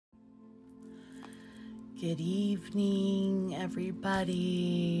Good evening,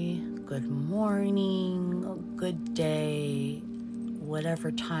 everybody. Good morning, good day, whatever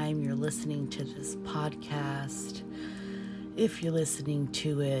time you're listening to this podcast. If you're listening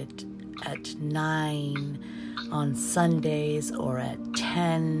to it at 9 on Sundays or at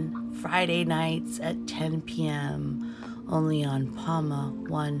 10 Friday nights at 10 p.m. only on Palma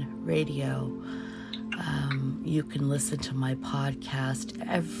One Radio. You can listen to my podcast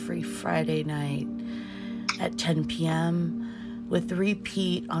every Friday night at 10 p.m. with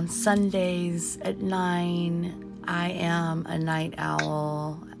repeat on Sundays at 9. I am a night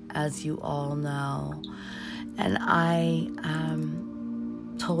owl, as you all know. And I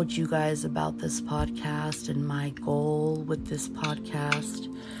told you guys about this podcast and my goal with this podcast,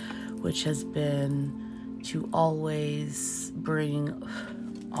 which has been to always bring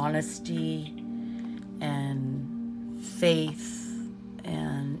honesty and faith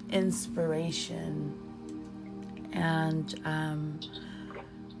and inspiration. And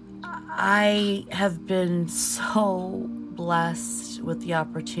I have been so blessed with the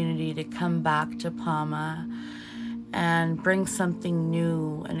opportunity to come back to Palma and bring something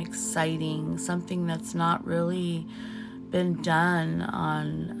new and exciting, something that's not really been done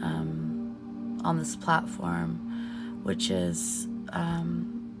on this platform, which is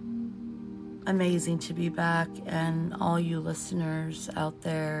amazing to be back. And all you listeners out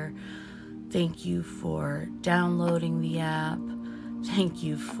there, thank you for downloading the app. Thank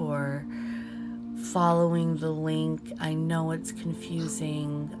you for following the link. I know it's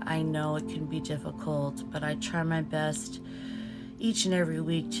confusing. I know it can be difficult, but I try my best each and every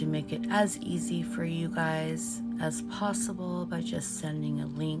week to make it as easy for you guys as possible by just sending a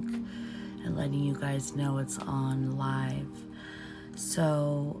link and letting you guys know it's on live.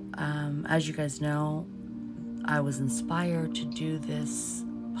 So, as you guys know, I was inspired to do this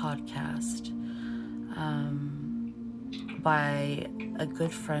podcast by a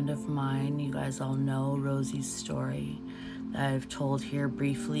good friend of mine. You guys all know Rosi's story that I've told here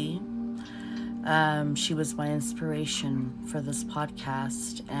briefly. She was my inspiration for this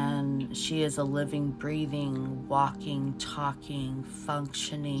podcast, and she is a living, breathing, walking, talking,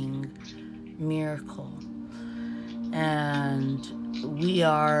 functioning miracle. And we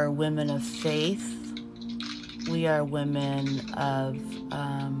are women of faith. We are women of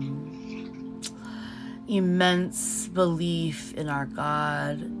immense belief in our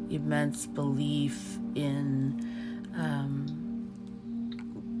God, immense belief in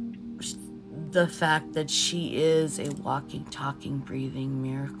the fact that she is a walking, talking, breathing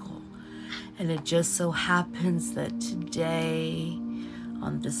miracle. And it just so happens that today,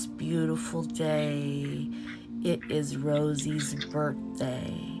 on this beautiful day, it is Rosi's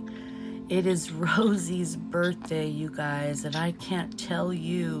birthday. It is Rosi's birthday, you guys, and I can't tell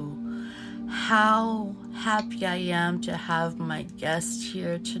you how happy I am to have my guest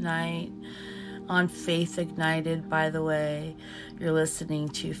here tonight on Faith Ignited. By the way, you're listening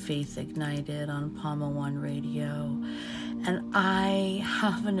to Faith Ignited on Palma One Radio, and I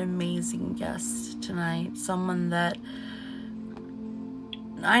have an amazing guest tonight, someone that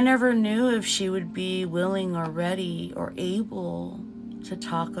I never knew if she would be willing or ready or able to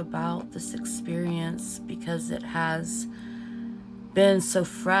talk about this experience, because it has been so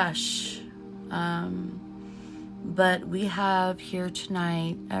fresh. But we have here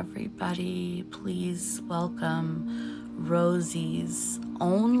tonight, everybody, please welcome Rosi's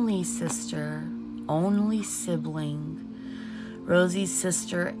only sister, only sibling, Rosi's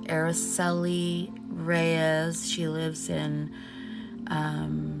sister, Araceli Reyes. She lives in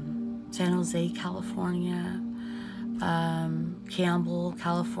San Jose, California, Campbell,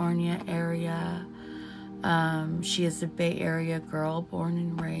 California area. She is a Bay Area girl, born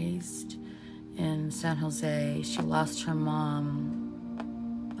and raised in San Jose. She lost her mom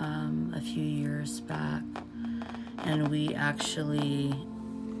a few years back, and we actually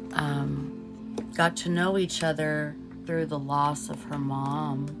got to know each other through the loss of her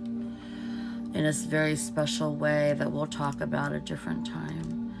mom in a very special way that we'll talk about a different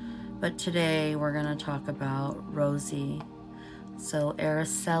time. But today we're going to talk about Rosi. So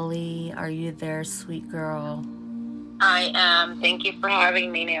Araceli, are you there, sweet girl? I am. Thank you for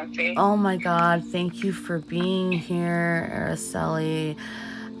having me, Nancy. Oh my God, thank you for being here, Araceli.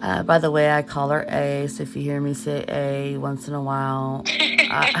 By the way, I call her A, so if you hear me say A once in a while,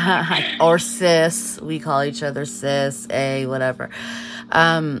 or sis, we call each other sis, A, whatever.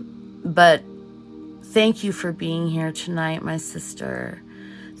 But thank you for being here tonight, my sister.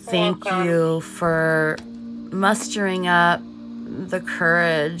 Thank you for mustering up the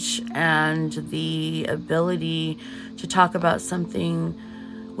courage and the ability to talk about something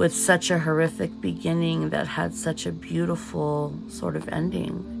with such a horrific beginning that had such a beautiful sort of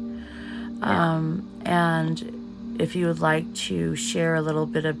ending. And if you would like to share a little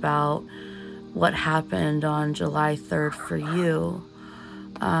bit about what happened on July 3rd for you,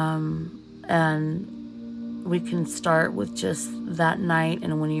 and we can start with just that night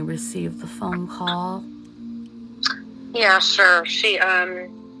and when you received the phone call. Yeah, sure.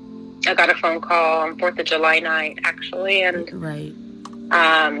 I got a phone call on 4th of July night, actually, and right.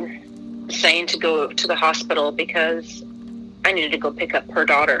 Saying to go to the hospital because I needed to go pick up her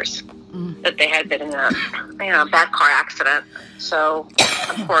daughters, that they had been in a bad car accident. So,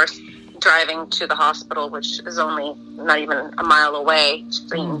 of course, driving to the hospital, which is only not even a mile away,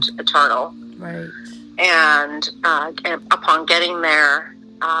 seemed eternal. Right. And upon getting there,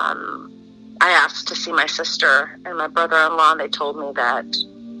 I asked to see my sister and my brother-in-law, and they told me that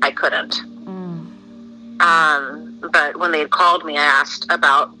I couldn't. But when they had called me, I asked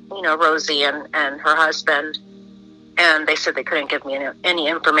about, Rosi and her husband, and they said they couldn't give me any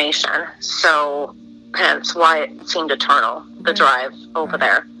information. So hence why it seemed eternal, the drive over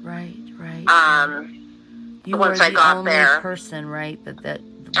there. Right. Once I got there, only person, right?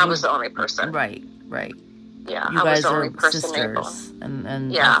 I was the only person. Right. Yeah, you I guys was the only are person sisters, able.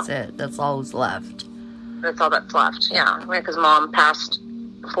 and that's it. That's all who's left. That's all that's left. Yeah, because Mom passed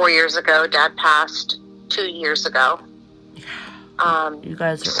 4 years ago. Dad passed 2 years ago. You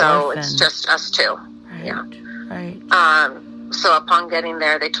guys are so orphaned. It's just us two. Right. Yeah. Right. So upon getting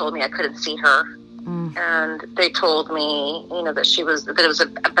there, they told me I couldn't see her, and they told me, that it was a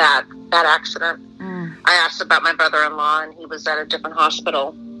bad accident. I asked about my brother-in-law, and he was at a different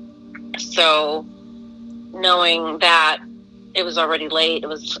hospital. So, knowing that it was already late, it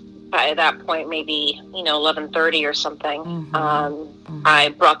was by that point maybe 11:30 or something. I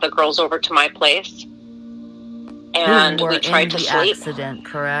brought the girls over to my place, and we tried to sleep. Accident,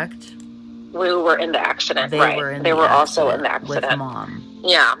 correct? We were in the accident, they right? They were also in the accident with Mom.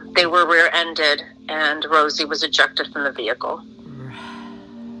 Yeah, they were rear-ended, and Rosi was ejected from the vehicle,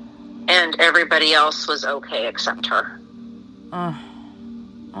 and everybody else was okay except her.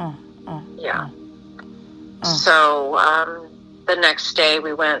 Yeah. So the next day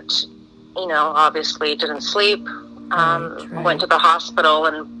we went, obviously didn't sleep. Went to the hospital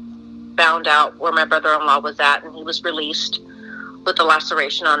and found out where my brother-in-law was at, and he was released with a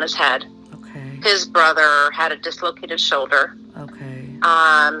laceration on his head. Okay. His brother had a dislocated shoulder. Okay.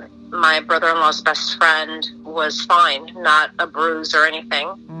 My brother-in-law's best friend was fine, not a bruise or anything.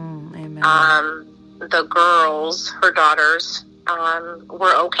 Amen. The girls, her daughters,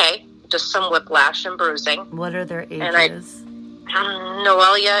 were okay. Just some whiplash and bruising. What are their ages?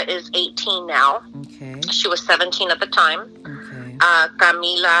 Noelia is 18 now. Okay. She was 17 at the time. Okay.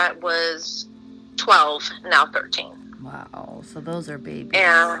 Camila was 12, now 13. Wow. So those are babies.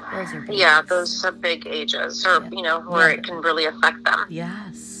 Yeah. Those are babies. Yeah, those are big ages, or, where it can really affect them.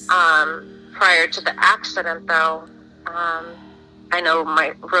 Yes. Prior to the accident, though, I know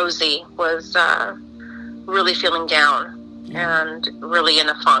my Rosi was really feeling down. And really in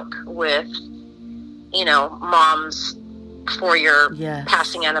a funk with, Mom's 4-year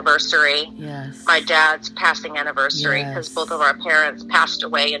passing anniversary. Yes. My dad's passing anniversary, because both of our parents passed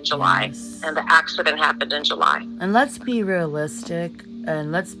away in July, and the accident happened in July. And let's be realistic,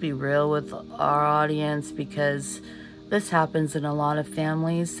 and let's be real with our audience, because this happens in a lot of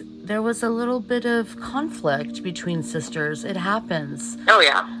families. There was a little bit of conflict between sisters. It happens. Oh,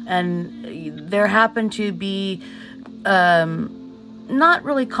 yeah. And there happened to be not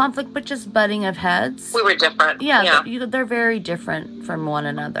really conflict, but just butting of heads. We were different. Yeah. They're very different from one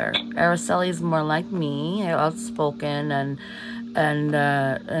another. Araceli's more like me, outspoken,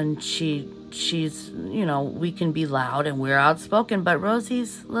 and she's we can be loud and we're outspoken, but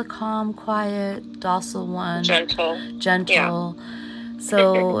Rosie's the calm, quiet, docile one, gentle. Yeah.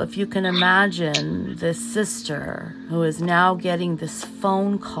 So if you can imagine this sister who is now getting this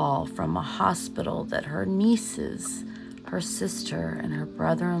phone call from a hospital that her nieces, her sister, and her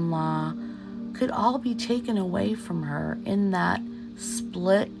brother-in-law could all be taken away from her in that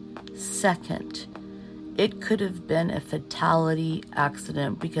split second. It could have been a fatality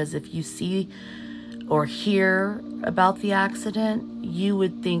accident, because if you see or hear about the accident, you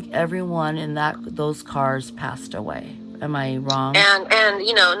would think everyone in those cars passed away. Am I wrong? And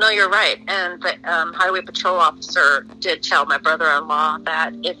no, you're right. And the highway patrol officer did tell my brother-in-law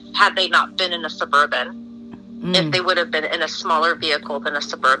that had they not been in a Suburban, if they would have been in a smaller vehicle than a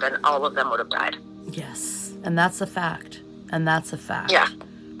Suburban, all of them would have died. Yes, and that's a fact. Yeah.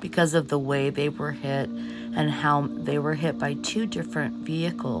 Because of the way they were hit and how they were hit by 2 different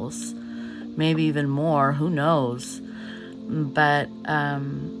vehicles, maybe even more, who knows. But,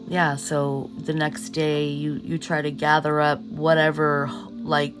 yeah, so the next day you try to gather up whatever,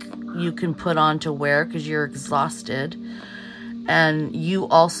 like, you can put on to wear because you're exhausted. And you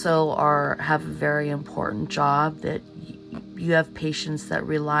also have a very important job that you have patients that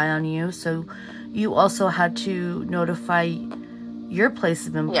rely on you. So you also had to notify your place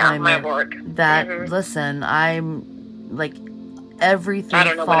of employment, my work, that, listen, I'm, like,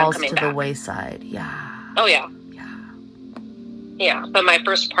 everything falls to the wayside. Yeah. Oh, yeah. Yeah, but my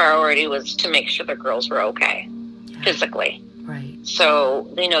first priority was to make sure the girls were okay, physically. Right. So,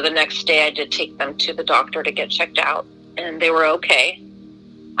 the next day I did take them to the doctor to get checked out, and they were okay.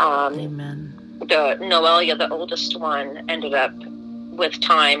 Amen. The Noelia, the oldest one, ended up, with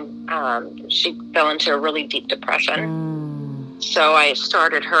time, she fell into a really deep depression. So I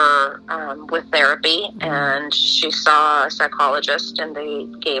started her with therapy, and she saw a psychologist, and they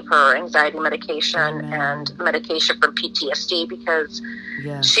gave her anxiety medication and medication for PTSD because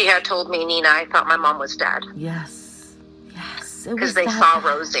she had told me, Nina, I thought my mom was dead. Yes. Because they saw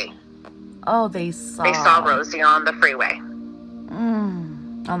Rosie. Oh, they saw Rosie on the freeway.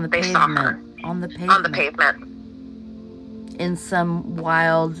 On the they pavement. saw her. On the pavement. In some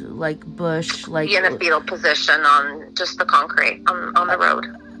wild, like, bush, like, in a fetal position on just the concrete on the road.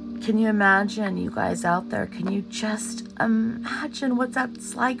 Can you imagine, you guys out there? Can you just imagine what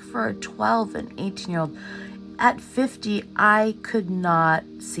that's like for a 12 and 18-year-old? At 50, I could not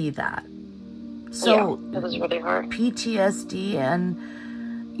see that. So it was really hard. PTSD, and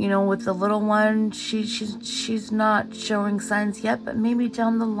with the little one, she's not showing signs yet, but maybe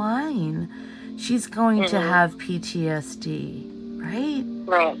down the line she's going to have PTSD, right?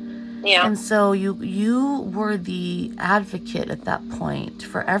 Right. Yeah. And so you were the advocate at that point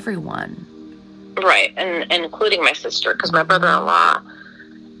for everyone. Right, and including my sister, because my brother-in-law,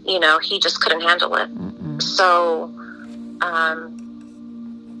 he just couldn't handle it. So,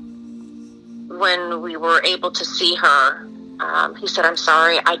 when we were able to see her, he said, I'm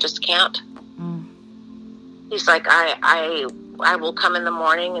sorry, I just can't. He's like, I will come in the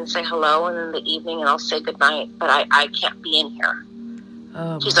morning and say hello, and in the evening and I'll say goodnight, but I can't be in here.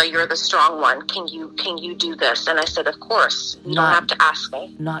 He's like, you're the strong one. Can you do this? And I said, of course. You don't have to ask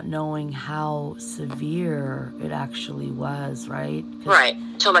me. Not knowing how severe it actually was, right? Right.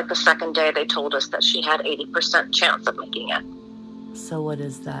 Till like the second day, they told us that she had 80% chance of making it. So what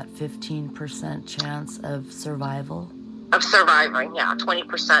is that? 15% chance of survival? Of surviving, yeah.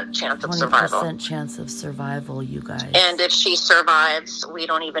 20% chance of survival. 20% chance of survival, you guys. And if she survives, we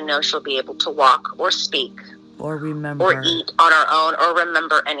don't even know she'll be able to walk or speak. Or remember. Or eat on her own or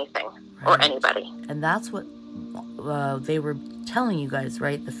remember anything or anybody. And that's what they were telling you guys,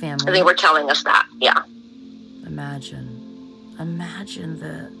 right? The family. They were telling us that, yeah. Imagine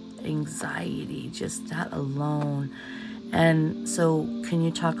the anxiety, just that alone. And so can you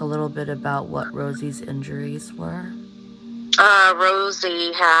talk a little bit about what Rosie's injuries were?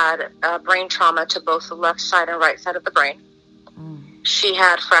 Rosie had brain trauma to both the left side and right side of the brain. She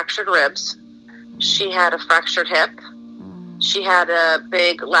had fractured ribs. She had a fractured hip. She had a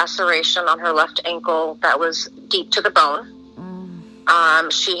big laceration on her left ankle that was deep to the bone.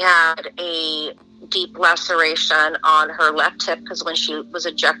 She had a deep laceration on her left hip because when she was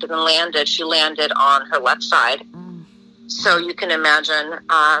ejected and landed, she landed on her left side. So you can imagine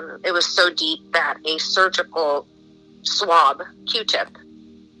it was so deep that a surgical swab, Q-tip,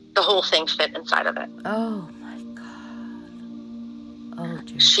 the whole thing fit inside of it. Oh, my God. Oh,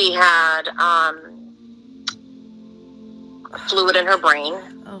 dear. She had fluid in her brain.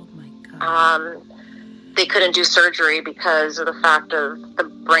 Oh, my God. They couldn't do surgery because of the fact of the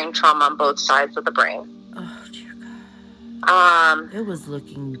brain trauma on both sides of the brain. Oh, dear God. It was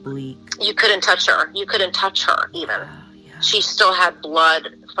looking bleak. You couldn't touch her. You couldn't touch her, even. Yeah. She still had blood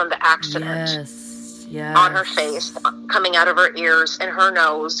from the accident. Yes. On her face, coming out of her ears and her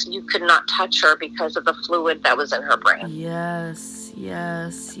nose. You could not touch her because of the fluid that was in her brain. Yes.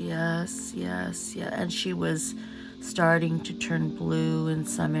 And she was starting to turn blue in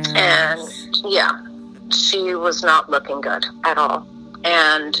some areas. And, yeah, she was not looking good at all.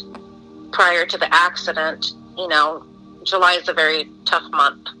 And prior to the accident, July is a very tough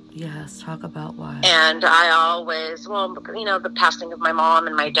month. Yes, talk about why. And I always, the passing of my mom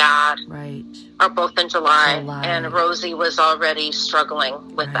and my dad are both in July. And Rosie was already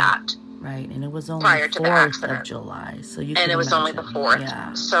struggling with that. Right, and it was only prior to the 4th accident. of July. So you and it was imagine. Only the 4th.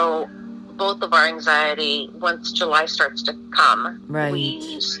 Yeah. So both of our anxiety, once July starts to come,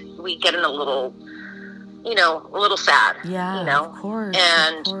 we get in a little sad. Yeah, of course.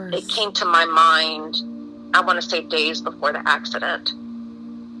 And it came to my mind, I want to say days before the accident.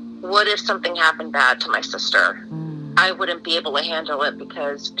 What if something happened bad to my sister? I wouldn't be able to handle it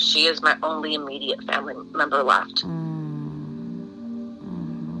because she is my only immediate family member left.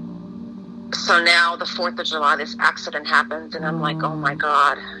 So now the 4th of July, this accident happens, and I'm like, oh my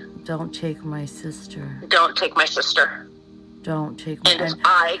God. Don't take my sister. Don't take my sister. Don't take my... And if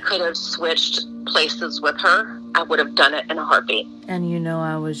I could have switched places with her, I would have done it in a heartbeat. And you know,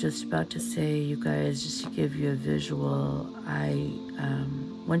 I was just about to say, you guys, just to give you a visual, I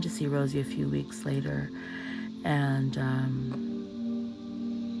went to see Rosi a few weeks later, and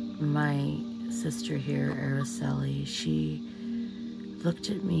my sister here, Araceli, she looked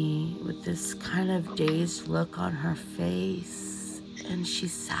at me with this kind of dazed look on her face, and she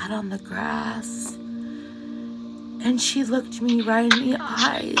sat on the grass, and she looked me right in the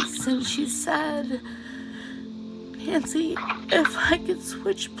eyes, and she said, Nancy, if I could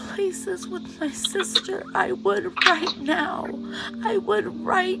switch places with my sister, I would right now. I would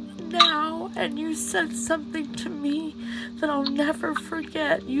right now. And you said something to me that I'll never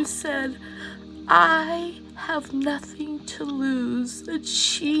forget. You said, I have nothing to lose, and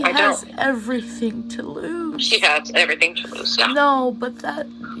she has everything to lose. She has everything to lose, yeah. No, but that,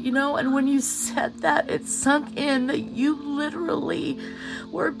 you know, and when you said that, it sunk in that you literally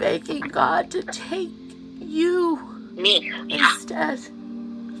were begging God to take me instead.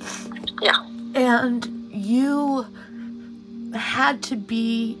 Yeah. And you had to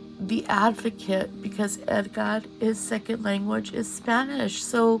be the advocate because Edgar, his second language is Spanish.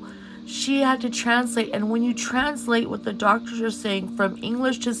 So she had to translate. And when you translate what the doctors are saying from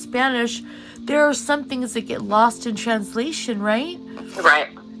English to Spanish, there are some things that get lost in translation, right? Right.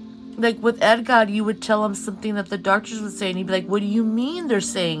 Like with Edgar, you would tell him something that the doctors would say, and he'd be like, what do you mean they're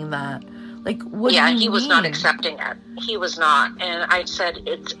saying that? Like, what do you mean? Yeah, he was not accepting it. He was not. And I said,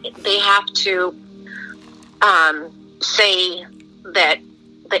 they have to say that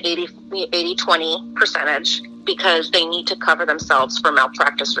the 80-20 percentage because they need to cover themselves for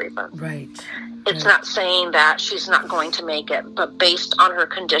malpractice reasons. Right. It's not saying that she's not going to make it, but based on her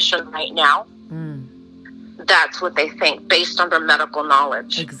condition right now, that's what they think, based on their medical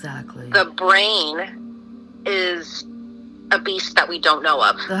knowledge. Exactly. The brain is a beast that we don't know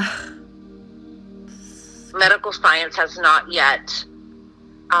of. Medical science has not yet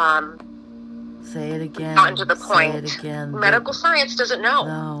say it again. gotten to the point. Say it again. Medical science doesn't know.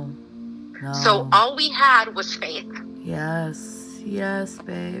 No. So all we had was faith. Yes,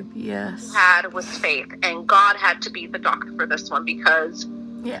 babe. Yes. Had was faith, and God had to be the doctor for this one because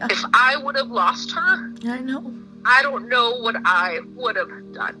if I would have lost her, I know. I don't know what I would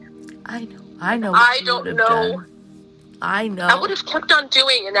have done. I know. What I don't know. Done. I know. I would have kept on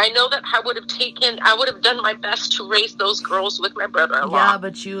doing, and I know that I would have done my best to raise those girls with my brother-in-law. Yeah,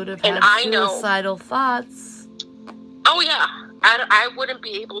 but you would have had suicidal thoughts. Oh, yeah. I wouldn't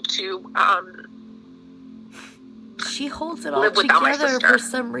be able to, she holds it all together for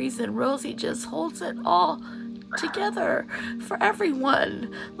some reason. Rosi just holds it all together for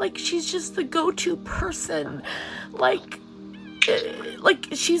everyone. Like, she's just the go-to person. Like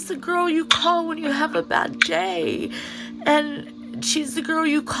she's the girl you call when you have a bad day. And she's the girl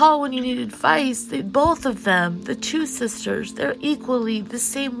you call when you need advice. Both of them, the two sisters, they're equally the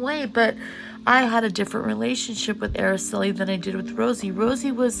same way. But I had a different relationship with Araceli than I did with Rosi.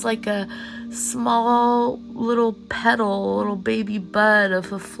 Rosi was like a small little petal, little baby bud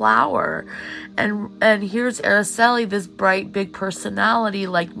of a flower. And here's Araceli, this bright, big personality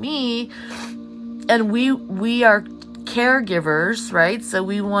like me. And we are caregivers, right? So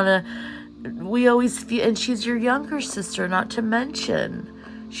we always feel, and she's your younger sister, not to mention.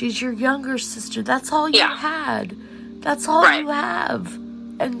 She's your younger sister. That's all you had. That's all you have.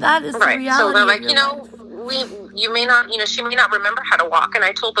 And that is the reality. So they're like, you may not, she may not remember how to walk. And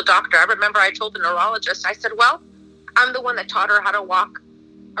I told the doctor, I told the neurologist, I said, well, I'm the one that taught her how to walk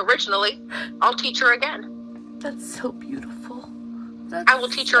originally. I'll teach her again. That's so beautiful. I will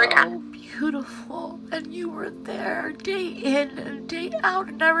teach her again. Beautiful. And you were there day in and day out.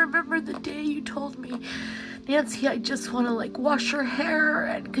 And I remember the day you told me, Nancy, I just want to wash her hair,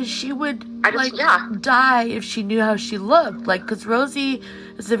 and because she would die if she knew how she looked. Because Rosi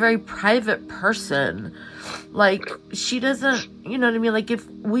is a very private person. She doesn't, you know what I mean? If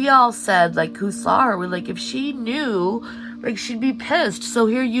we all said, who saw her, if she knew, she'd be pissed. So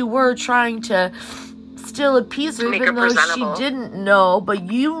here you were trying to still appease her, even though she didn't know,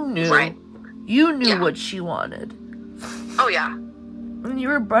 but you knew. Right. You knew what she wanted. Oh, yeah. And you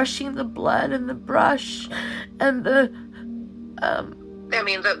were brushing the blood and the brush and the...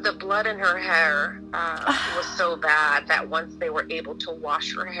 the blood in her hair was so bad that once they were able to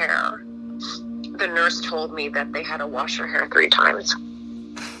wash her hair, the nurse told me that they had to wash her hair 3 times.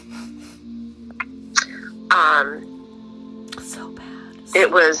 So bad.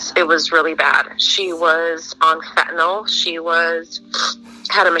 It was really bad. She was on fentanyl. She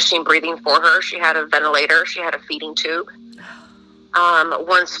had a machine breathing for her. She had a ventilator. She had a feeding tube.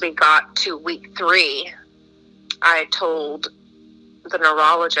 Once we got to week 3, I told the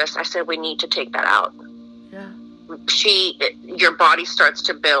neurologist, I said, we need to take that out. Yeah. Your body starts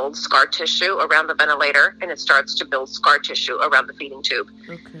to build scar tissue around the ventilator, and it starts to build scar tissue around the feeding tube.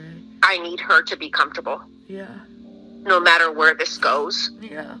 Okay. I need her to be comfortable. Yeah. No matter where this goes,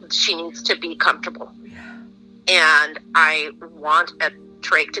 yeah, she needs to be comfortable. Yeah. And I want a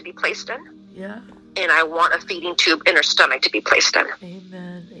trach to be placed in. Yeah. And I want a feeding tube in her stomach to be placed in.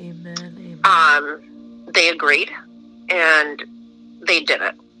 Amen. Amen. Amen. They agreed, and they did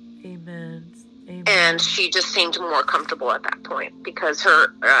it. Amen. Amen. And she just seemed more comfortable at that point because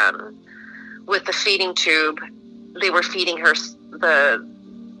her, with the feeding tube, they were feeding her the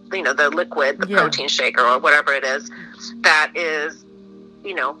liquid, the protein shaker or whatever it is, that is,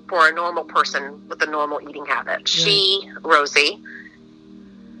 for a normal person with a normal eating habit. Right. She, Rosi,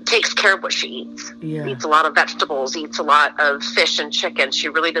 takes care of what she eats. Yeah. Eats a lot of vegetables, eats a lot of fish and chicken. She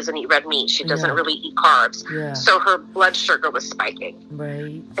really doesn't eat red meat. She doesn't really eat carbs. Yeah. So her blood sugar was spiking.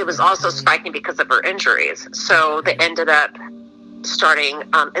 Right. It was also spiking because of her injuries. So they ended up starting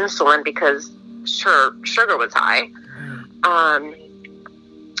insulin because her sugar was high. Right.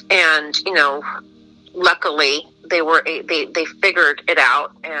 And, luckily they figured it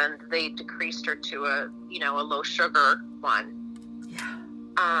out, and they decreased her to a low sugar one.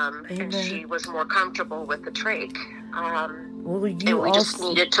 And she was more comfortable with the trach. We just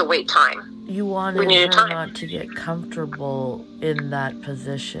needed to wait time. You wanted her not to get comfortable in that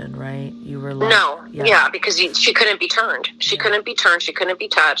position, right? You were like... No, yeah, because she couldn't be turned. She couldn't be turned. She couldn't be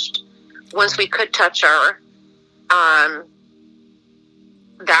touched. Once we could touch her,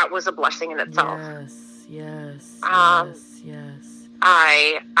 that was a blessing in itself. Yes. I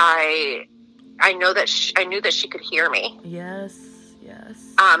know that I knew that she could hear me. Yes.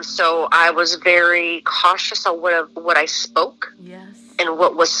 So I was very cautious on what I spoke. Yes. And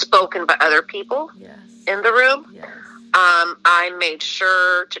what was spoken by other people. Yes. In the room. Yes. I made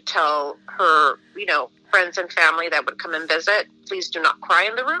sure to tell her, friends and family that would come and visit, please do not cry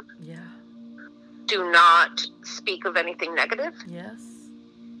in the room. Yeah. Do not speak of anything negative. Yes.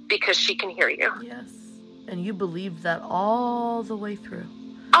 Because she can hear you. Yes. And you believed that all the way through.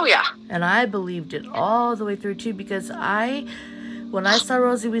 Oh, yeah. And I believed it all the way through, too, because when I saw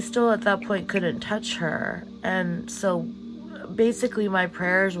Rosi, we still at that point couldn't touch her. And so basically my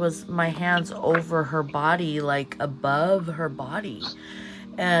prayers was my hands over her body, like above her body.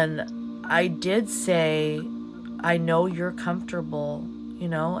 And I did say, I know you're comfortable,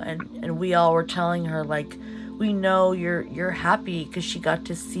 and we all were telling her, like, we know you're happy, because she got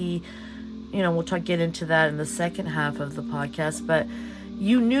to see, we'll get into that in the second half of the podcast, but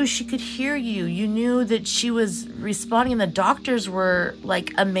you knew she could hear you. You knew that she was responding, and the doctors were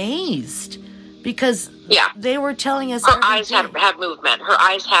like amazed because they were telling us her eyes had movement. Her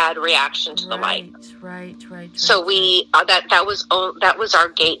eyes had reaction to the light. Right. So we that was our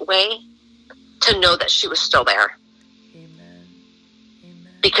gateway to know that she was still there. Amen.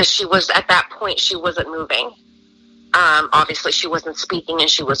 Because she was at that point, she wasn't moving. Obviously, she wasn't speaking, and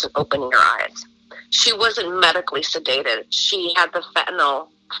she wasn't opening her eyes. She wasn't medically sedated. She had the fentanyl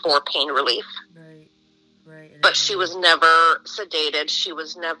for pain relief. Right. But she was never sedated. She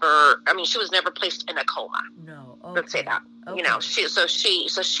was never placed in a coma. No. Okay. Let's say that. Okay.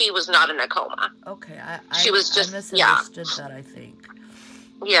 She was not in a coma. Okay. She was just, I misunderstood that, I think.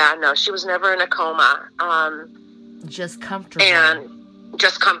 Yeah, no, she was never in a coma. Just comfortable. And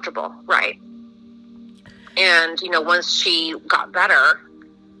just comfortable, right. And, once she got better,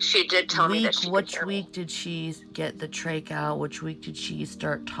 she did tell me that she could Which hear week me. did she get the trach out? Which week did she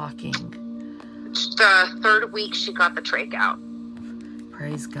start talking? The third week she got the trach out.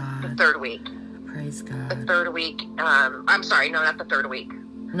 Praise God. The third week. Praise God. The third week. I'm sorry, no, not the third week.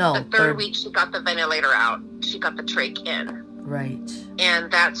 No. The third week she got the ventilator out. She got the trach in. Right. And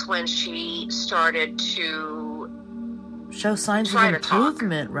that's when she started to show signs of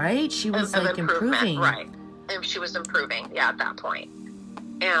improvement, right? She was like improving. Right. And she was improving, at that point.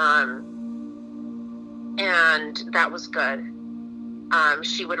 And that was good.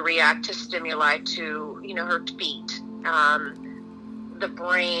 She would react to stimuli to, her feet. The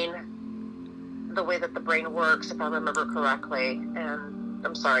brain, the way that the brain works, if I remember correctly, and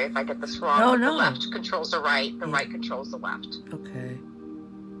I'm sorry if I get this wrong. No. The left controls the right, the right controls the left. Okay.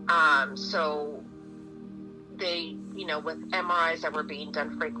 So they, with MRIs that were being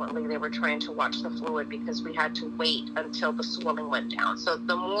done frequently, they were trying to watch the fluid because we had to wait until the swelling went down. So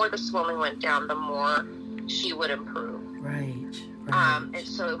the more the swelling went down, the more she would improve. Right. And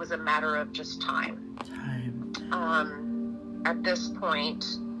so it was a matter of just time. At this point,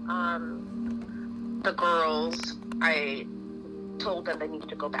 the girls, I told them they needed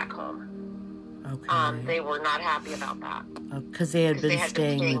to go back home. Okay. They were not happy about that. Because they had been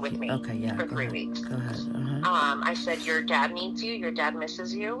staying with me for 3 weeks. Go ahead. I said, your dad needs you. Your dad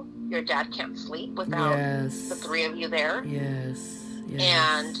misses you. Your dad can't sleep without the three of you there. Yes.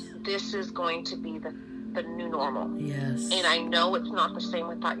 And this is going to be the new normal. Yes. And I know it's not the same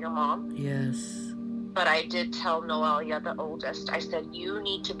without your mom. Yes. But I did tell Noelia, the oldest, I said, you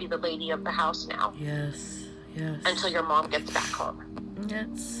need to be the lady of the house now. Yes. Yes. Until your mom gets back home.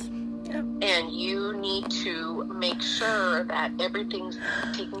 Yes. Yep. And you need to make sure that everything's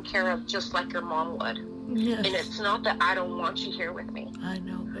taken care of just like your mom would. Yes. And it's not that I don't want you here with me. I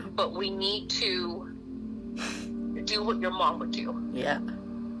know, babe. But we need to do what your mom would do. Yeah.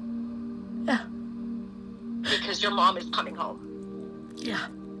 Yeah. Because your mom is coming home. Yeah.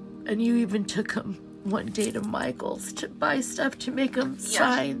 And you even took him one day to Michael's to buy stuff to make him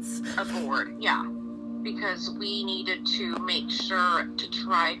signs. A board, yeah. Because we needed to make sure to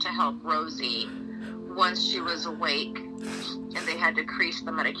try to help Rosie once she was awake and they had decreased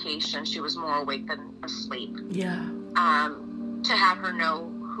the medication. She was more awake than asleep. Yeah. To have her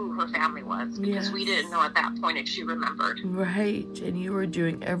know who her family was. Because we didn't know at that point if she remembered. Right. And you were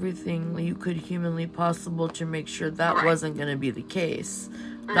doing everything you could humanly possible to make sure that wasn't going to be the case.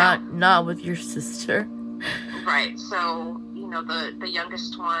 No. Not with your sister. Right. So, the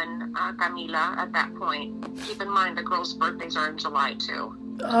youngest one, Camila, at that point, keep in mind the girls' birthdays are in July too.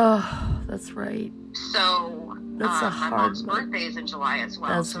 Oh, that's right. So that's my mom's birthday is in July as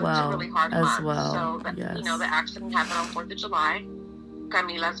well. So it's a really hard month. Well. So the accident happened on 4th of July.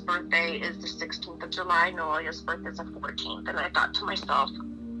 Camila's birthday is the 16th of July. Noelia's birthday is the 14th. And I thought to myself,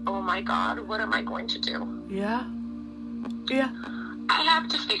 oh my God, what am I going to do? Yeah. Yeah. I have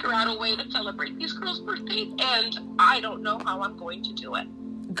to figure out a way to celebrate these girls' birthdays, and I don't know how I'm going to do it.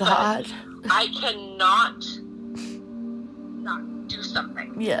 God. But I cannot not do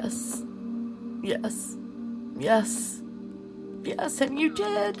something. Yes. Yes. Yes. Yes, and you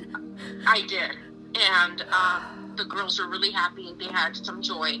did. I did. And the girls were really happy. They had some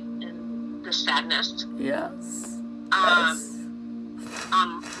joy in the sadness. Yes.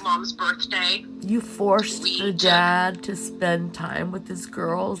 Mom's birthday. You forced the dad to spend time with his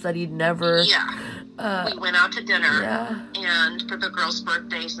girls that he'd never. Yeah. We went out to dinner. Yeah. And for the girls'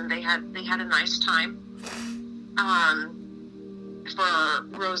 birthdays, and they had a nice time. For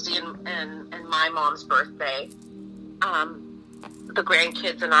Rosie and my mom's birthday, the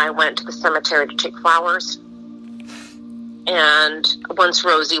grandkids and I went to the cemetery to take flowers. And once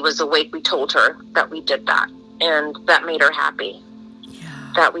Rosie was awake, we told her that we did that, and that made her happy.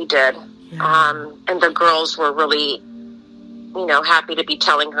 That we did. Yeah. And the girls were really, happy to be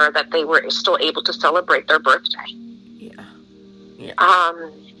telling her that they were still able to celebrate their birthday. Yeah. Yeah.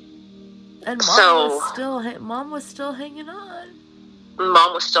 And Mom was still hanging on.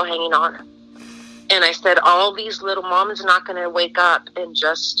 Mom was still hanging on. And I said, all these little moms are not going to wake up and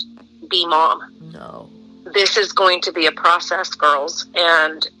just be mom. No. This is going to be a process, girls,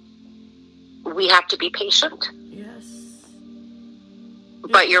 and we have to be patient.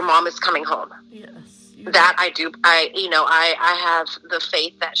 But your mom is coming home. Yes. That I do. I have the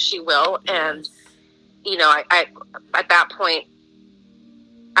faith that she will. And, I at that point,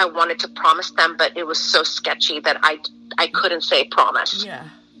 I wanted to promise them, but it was so sketchy that I couldn't say promise. Yeah.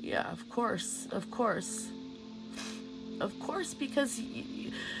 Yeah, of course. Of course. Of course, because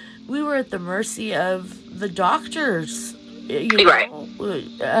we were at the mercy of the doctors. Right.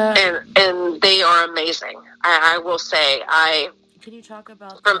 And they are amazing. I will say, Can you talk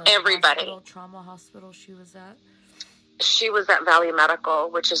about from everybody? Trauma hospital she was at? She was at Valley Medical,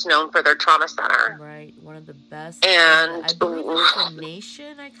 which is known for their trauma center. Right, one of the best. And I believe it's the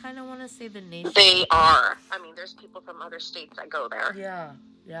nation. I kind of want to say the nation. They are. I mean, there's people from other states that go there. Yeah,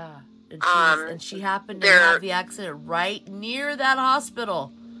 yeah. And she happened to have the accident right near that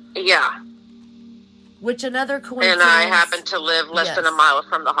hospital. Yeah. Which another coincidence. And I happen to live less than a mile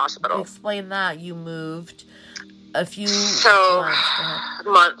from the hospital. Explain that. You moved a few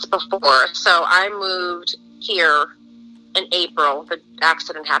months before. So I moved here in April. The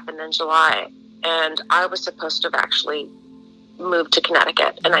accident happened in July. And I was supposed to have actually moved to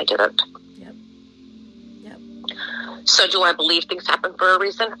Connecticut, and I didn't. Yep. Yep. So do I believe things happen for a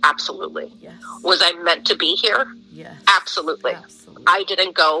reason? Absolutely. Yes. Was I meant to be here? Yes. Absolutely. I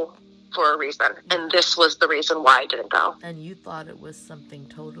didn't go for a reason, and this was the reason why I didn't go. And you thought it was something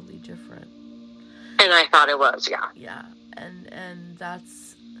totally different. And I thought it was, yeah. Yeah, and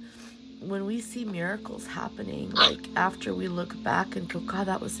that's when we see miracles happening, like after we look back and go, God,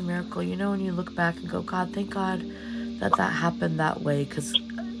 that was a miracle. You know, when you look back and go, God, thank God that happened that way.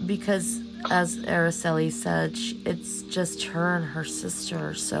 Because as Araceli said, it's just her and her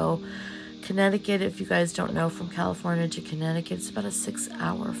sister. So Connecticut, if you guys don't know, from California to Connecticut, it's about a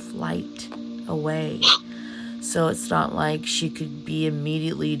 6-hour flight away. So it's not like she could be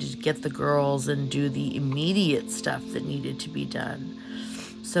immediately to get the girls and do the immediate stuff that needed to be done.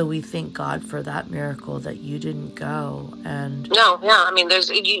 So we thank God for that miracle that you didn't go. And no, yeah, I mean,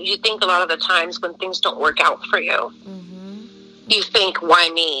 you think a lot of the times when things don't work out for you, mm-hmm. you think, why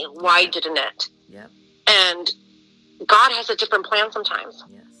me? Why didn't it? Yep. And God has a different plan sometimes.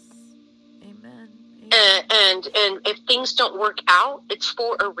 Yes. Amen. And if things don't work out, it's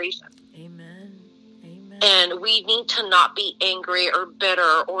for a reason. Amen. Amen. And we need to not be angry or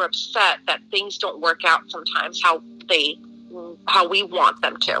bitter or upset that things don't work out sometimes how we want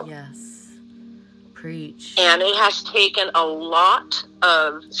them to. Yes. Preach. And it has taken a lot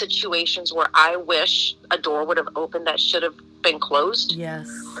of situations where I wish a door would have opened that should have been closed. Yes.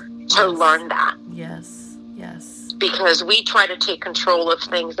 To learn that. Yes. Yes. Because we try to take control of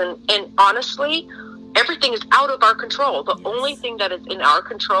things, and honestly, everything is out of our control. The only thing that is in our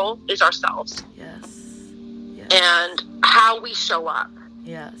control is ourselves. Yes. And how we show up.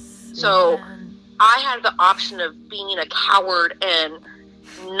 Yes. So Amen. I had the option of being a coward and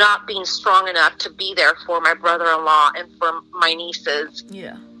not being strong enough to be there for my brother-in-law and for my nieces.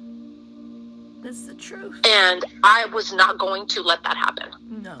 Yeah. That's the truth. And I was not going to let that happen.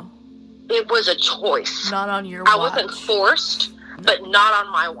 No. It was a choice. Not on your watch. I wasn't forced, but not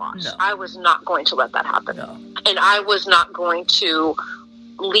on my watch. No. I was not going to let that happen. No. And I was not going to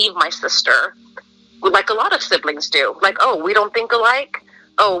leave my sister like a lot of siblings do. Like, oh, we don't think alike.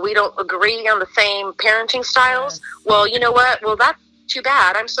 Oh, we don't agree on the same parenting styles. Yes. Well, you know what? Well, that's too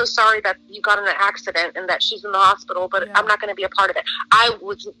bad. I'm so sorry that you got in an accident and that she's in the hospital, but I'm not going to be a part of it.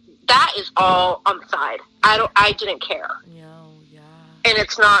 That is all on the side. I didn't care. No, yeah. And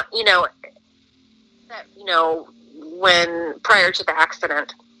it's not, that, when prior to the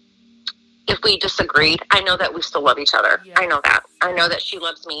accident, if we disagreed, I know that we still love each other. Yes. I know that. I know that she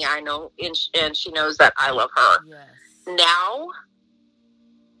loves me. I know, and she knows that I love her. Yes. Now,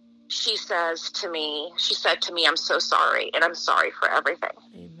 she said to me, I'm so sorry, and I'm sorry for everything.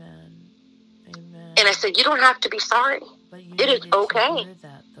 Amen. Amen. And I said, you don't have to be sorry. But you it is okay. To hear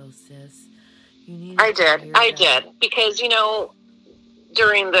that, though, sis. I did. Because,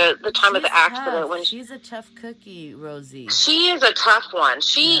 during the time of the accident, when she's a tough cookie, Rosie. She is a tough one.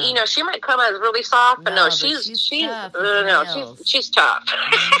 She, she might come as really soft, but she's tough. She's tough.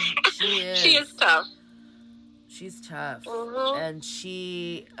 She is tough. She's tough. Mm-hmm. And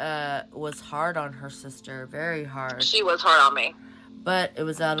she was hard on her sister, very hard. She was hard on me. But it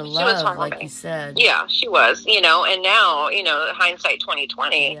was out of love, like you said. Yeah, she was, and now, hindsight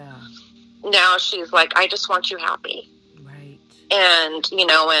 2020. Yeah. Now she's like, I just want you happy. Right. And,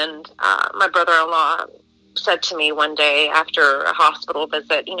 my brother-in-law said to me one day after a hospital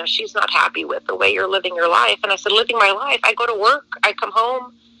visit, she's not happy with the way you're living your life. And I said, living my life? I go to work, I come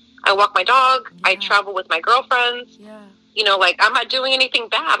home, I walk my dog, I travel with my girlfriends. Yeah. I'm not doing anything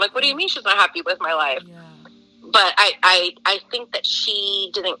bad. Like, what do you mean she's not happy with my life? Yeah. But I think that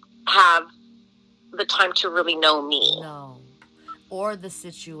she didn't have the time to really know me. No. Or the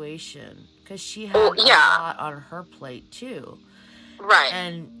situation. Because she had a lot on her plate, too. Right.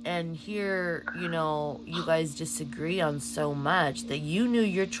 And here, you guys disagree on so much that you knew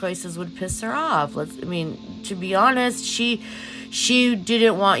your choices would piss her off. To be honest, she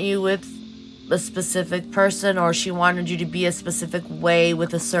didn't want you with a specific person, or she wanted you to be a specific way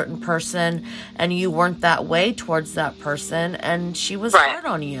with a certain person, and you weren't that way towards that person, and she was hard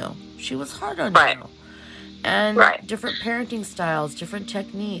on you. She was hard on you. And different parenting styles, different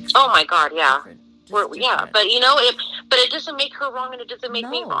techniques. Oh my God, yeah. But but it doesn't make her wrong, and it doesn't make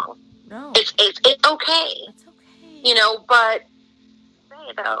me wrong. No. It's okay. It's okay. But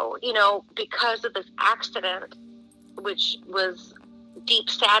say though, because of this accident, which was deep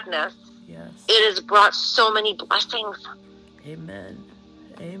sadness, yes, it has brought so many blessings. Amen.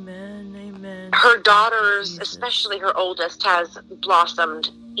 Amen. Amen. Her daughters, especially her oldest, has blossomed.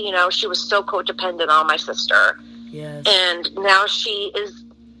 She was so codependent on my sister. Yes. And now she is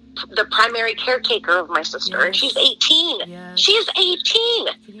the primary caretaker of my sister. Yes. And she's 18. Yes. She's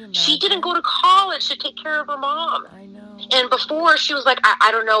 18. She didn't go to college to take care of her mom. I know. And before, she was like,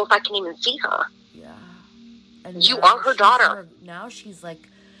 I don't know if I can even see her. Yeah. And you are her daughter. Now she's like,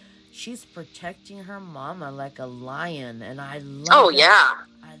 she's protecting her mama like a lion. And I love it. Yeah.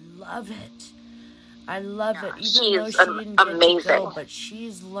 I love it. I love it. Even She's though she didn't get amazing. To go, but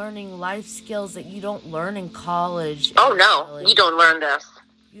she's learning life skills that you don't learn in college. Oh, no. You don't learn this.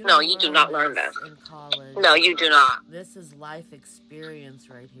 No, you do not learn this in college. No, you do not. This is life experience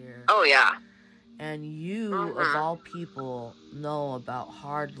right here. Oh, yeah. And you, of all people, know about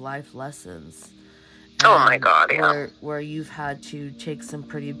hard life lessons. Oh, my God, yeah. Where you've had to take some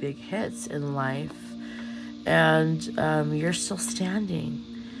pretty big hits in life. And you're still standing.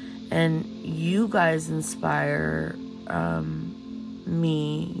 And you guys inspire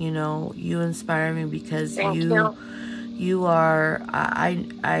me. You know, you inspire me because you are...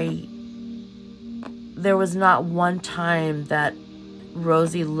 There was not one time that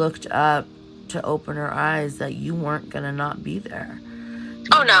Rosie looked up to open her eyes that you weren't gonna not be there.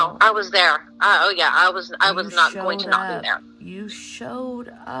 Oh, no, I was there. I was not going to not be there. You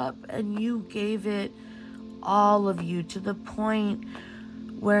showed up and you gave it all of you to the point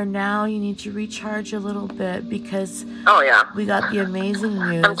where now you need to recharge a little bit because we got the amazing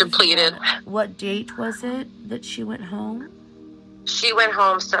news. I'm depleted. What date was it that she went home? She went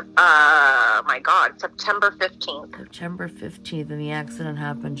home, September 15th. September 15th, and the accident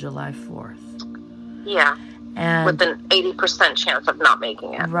happened July 4th. Yeah. And with an 80% chance of not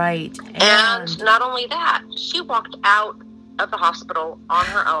making it. Right. And not only that, she walked out of the hospital on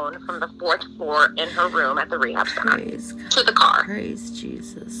her own from the 4th floor in her room at the rehab center to the car. Praise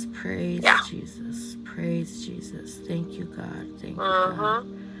Jesus. Praise Jesus. Praise Jesus. Thank you, God. Thank you, God.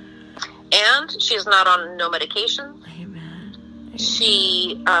 And she's not on no medication. Amen.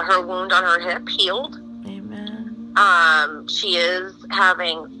 She, her wound on her hip healed. Amen. She is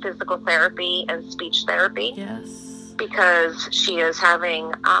having physical therapy and speech therapy. Yes. Because she is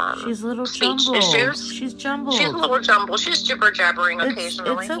having she's a little speech jumbled. issues. She's jumbled. She's a little jumbled. She's jibber jabbering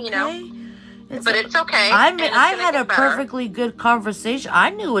occasionally. It's okay. You know. It's okay. I had a perfectly good conversation. I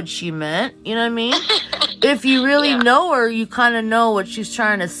knew what she meant. You know what I mean? If you really know her, you kind of know what she's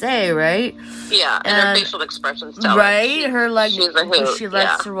trying to say, right? Yeah, and her facial expressions tell right? Her like she's a hoot. She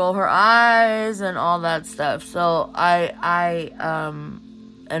likes to roll her eyes and all that stuff. So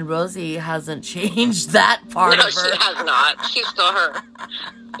and Rosie hasn't changed that part of her. No, she has not. She's still her.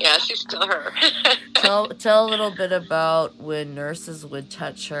 Yeah, she's still her. Tell a little bit about when nurses would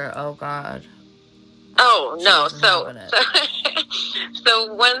touch her. Oh, God. Oh, no. So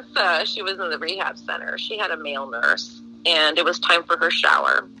once she was in the rehab center, she had a male nurse, and it was time for her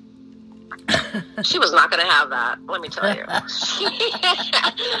shower. She was not going to have that, let me tell you.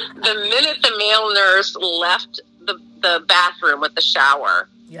 The minute the male nurse left the bathroom with the shower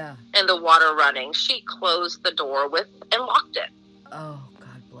and the water running, she closed the door and locked it. Oh,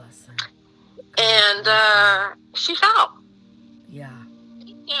 God bless her. And she fell. Yeah.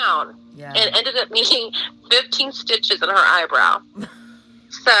 Down. Yeah. And ended up needing 15 stitches in her eyebrow.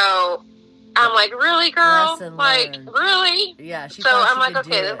 So I'm like, really, girl? Lesson like, learned. Really? Yeah. So I'm like,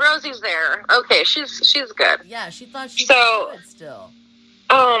 okay, Rosie's there. Okay, she's good. Yeah, she thought she could do it still.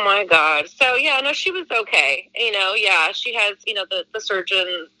 Oh my God. So yeah, no, she was okay. You know, yeah, she has, you know, the surgeon,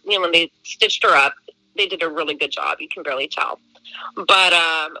 you know, when they stitched her up, they did a really good job. You can barely tell. But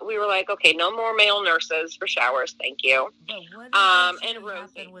we were like, okay, no more male nurses for showers, thank you. But what and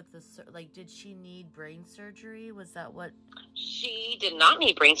Rosie, with did she need brain surgery? Was that what? She did not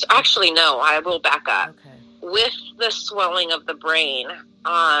need brain surgery. Actually, no, I will back up. Okay. With the swelling of the brain,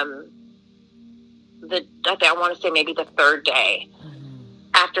 I want to say maybe the third day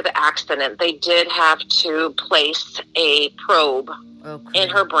after the accident, they did have to place a probe in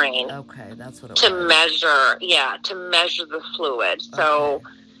her brain. Okay, that's what it was. To measure the fluid. So,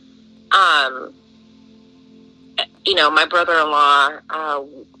 you know, my brother-in-law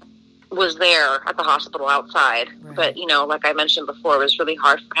was there at the hospital outside. Right. But, you know, like I mentioned before, it was really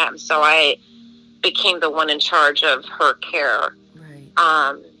hard for him. So I became the one in charge of her care. Right.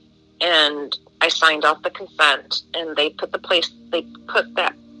 And I signed off the consent, and they put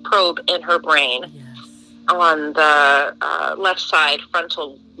that probe in her brain. Yes. On the left side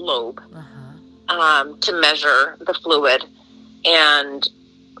frontal lobe to measure the fluid. And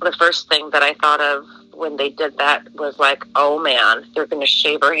the first thing that I thought of when they did that was like, oh man, they're going to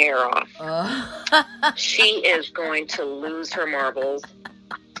shave her hair off. She is going to lose her marbles.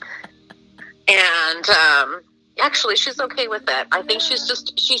 And actually, she's okay with it. I think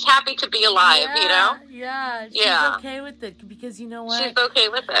she's happy to be alive, you know? Yeah, she's okay with it because you know what? She's okay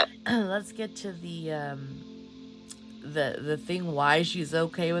with it. Let's get to the thing why she's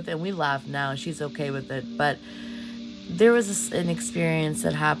okay with it. And we laugh now. She's okay with it. But there was an experience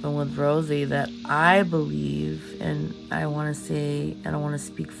that happened with Rosie that I believe, and I want to say, I don't want to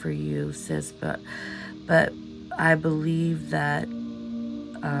speak for you, sis, but I believe that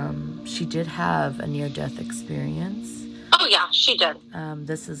she did have a near-death experience. Oh, yeah, she did.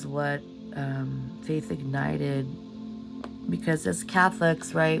 This is what Faith ignited, because as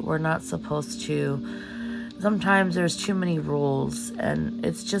Catholics, right, we're not supposed to. Sometimes there's too many rules, and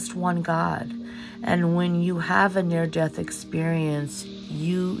it's just one God. And when you have a near-death experience,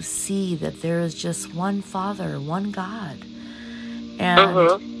 you see that there is just one Father, one God.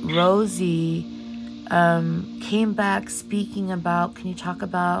 And Rosie came back speaking about, can you talk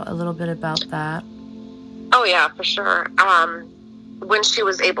about a little bit about that? Oh, yeah, for sure. When she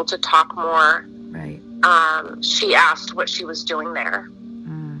was able to talk more, right. She asked what she was doing there.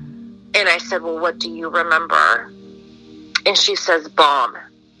 And I said, well, what do you remember? And she says, bomb.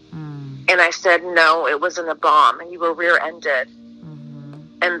 And I said, no, it wasn't a bomb. You were rear-ended.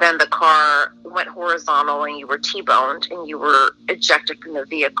 And then the car went horizontal and you were T-boned and you were ejected from the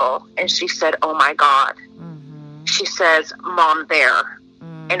vehicle. And she said, oh, my God. She says, Mom there.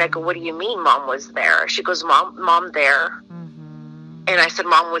 And I go, what do you mean Mom was there? She goes, Mom there. And I said,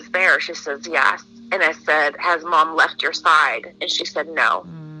 Mom was there. She says, yes. And I said, has Mom left your side? And she said, no.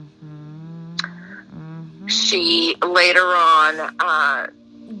 She later on,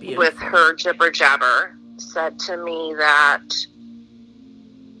 with her jibber jabber, said to me that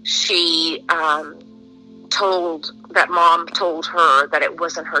she Mom told her that it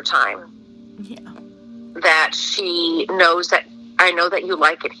wasn't her time. Yeah. That she knows that, I know that you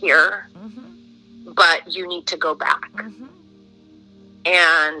like it here, but you need to go back.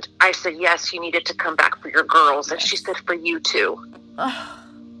 And I said, yes, you needed to come back for your girls. And she said, for you too.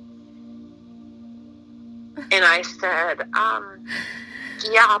 And I said,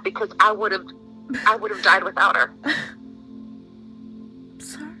 yeah, because I would have died without her.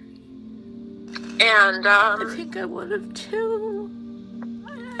 Sorry. And I think I would have too.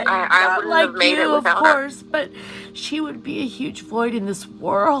 I wouldn't have made it without her. Of course, but she would be a huge void in this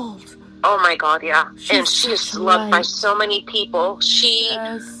world. Oh my God, yeah. And she is loved by so many people. She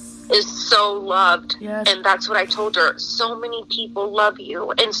is so loved. Yes. And that's what I told her. So many people love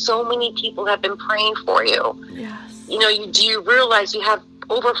you, and so many people have been praying for you. Yes. You know, do you realize you have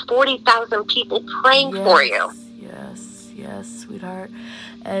over 40,000 people praying for you? Yes, sweetheart.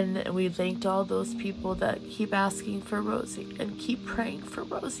 And we thanked all those people that keep asking for Rosie and keep praying for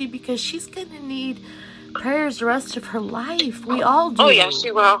Rosie, because she's going to need prayers the rest of her life. We all do. Oh, yeah,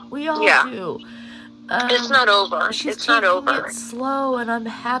 she will. We all do. It's not over. It's not over. It's slow, and I'm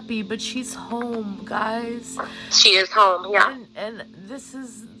happy, but she's home, guys. She is home, yeah. And this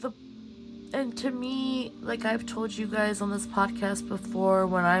is and to me, like I've told you guys on this podcast before,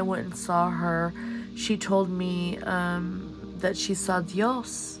 when I went and saw her, she told me that she saw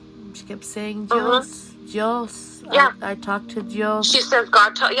Dios. She kept saying Dios, Dios. Yeah. I talked to Dios. She says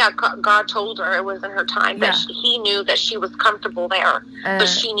God told her it wasn't her time, that he knew that she was comfortable there, but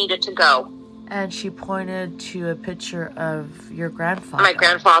she needed to go. And she pointed to a picture of your grandfather. My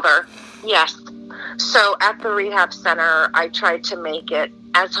grandfather, yes. So at the rehab center, I tried to make it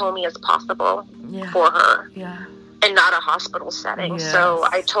as homey as possible for her. Yeah. And not a hospital setting. Yes. So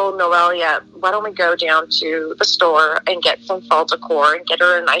I told Noelia, why don't we go down to the store and get some fall decor and get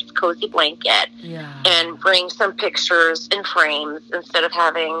her a nice cozy blanket and bring some pictures in frames instead of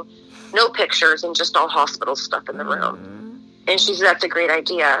having no pictures and just all hospital stuff in the room. And she said, that's a great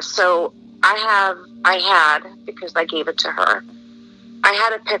idea. So I had, because I gave it to her, I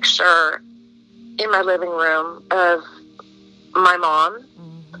had a picture in my living room of my mom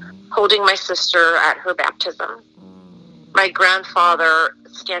holding my sister at her baptism. My grandfather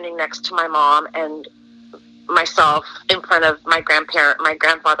standing next to my mom, and myself in front of my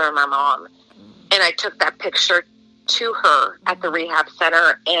grandfather and my mom. And I took that picture to her at the rehab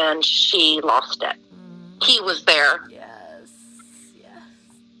center, and she lost it. He was there. Yes.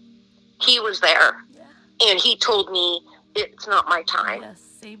 He was there. Yeah. And he told me, it's not my time. Yes,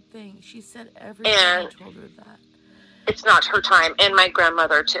 same thing. She said everyone told her that. It's not her time. And my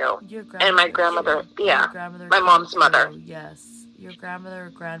grandmother, too. Your grandmother. And my grandmother, Your grandmother, my mom's mother. Yes. Your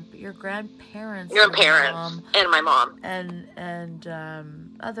grandmother, your grandparents. Your parents and my mom. And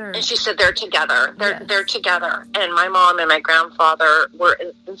other. And she said they're together. They're together. And my mom and my grandfather were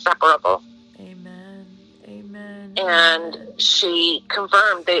inseparable. Amen. And she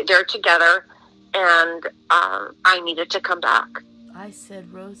confirmed they're together. And I needed to come back. I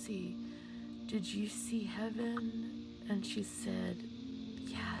said, Rosie, did you see heaven? And she said,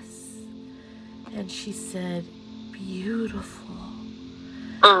 yes. And she said, beautiful.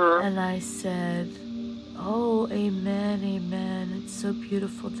 And I said, oh, amen. It's so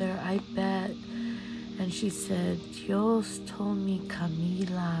beautiful there, I bet. And she said, Dios told me,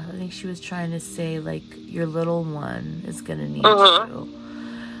 Camila. I think she was trying to say, like, your little one is going to need you.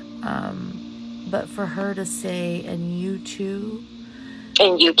 But for her to say, and you too.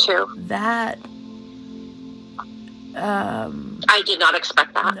 And you too. That, I did not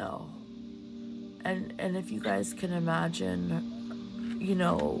expect that. No. And if you guys can imagine, you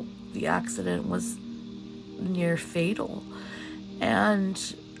know, the accident was near fatal. And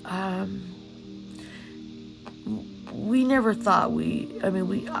we never thought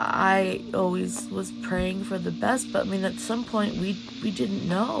I always was praying for the best, but I mean, at some point we didn't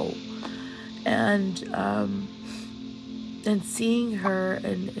know. And seeing her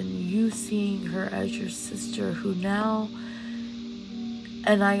and you seeing her as your sister, who now,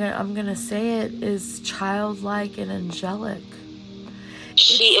 and I'm going to say it, is childlike and angelic.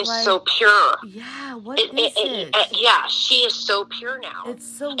 She is like, so pure. Yeah, what is it? Yeah, she is so pure now. It's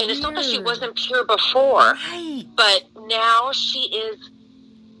so weird. And it's not that she wasn't pure before. Right. But now she is.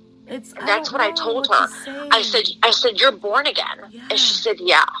 That's what I told her. I said, you're born again. Yeah. And she said,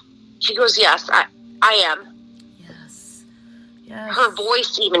 yeah. She goes, yes, I am. Yes. Yes. Her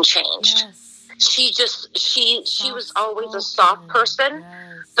voice even changed. Yes. She was always a soft person.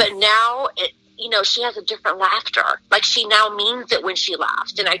 Yes. But now she has a different laughter. Like, she now means it when she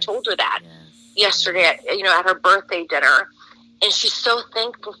laughs. And I told her that yesterday, at her birthday dinner. And she's so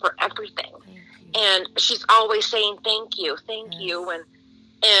thankful for everything. And she's always saying, thank you.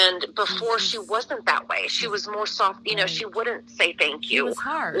 And before she wasn't that way. She was more soft. She wouldn't say thank you. She was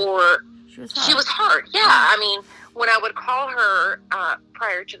hard. She was hard. Yeah. I mean, when I would call her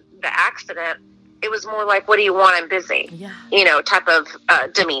prior to the accident, it was more like, what do you want? I'm busy. Yeah. Type of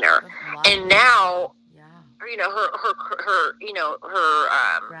demeanor. And now, her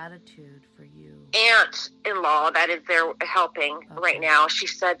gratitude for you. Aunt-in-law that is there helping right now, she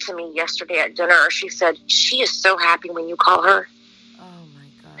said to me yesterday at dinner, she said, she is so happy when you call her. Oh my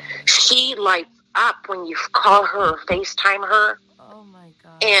God. She lights up when you call her or FaceTime her. Oh my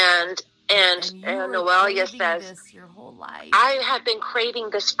God. And Noelia says, your whole life. I have been craving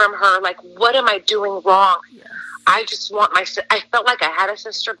this from her. Like, what am I doing wrong? Yes. I just want I felt like I had a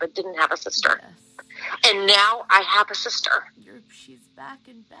sister, but didn't have a sister. Yes. And now I have a sister. She's back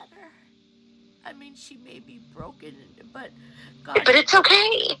and better. I mean, she may be broken, but it's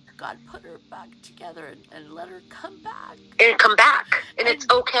okay. God put her back together and let her come back. And it's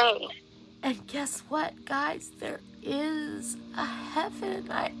okay. And guess what, guys? There is a heaven.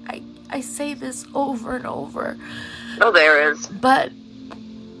 I say this over and over. Oh, there is. But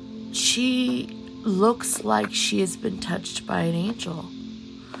she looks like she has been touched by an angel.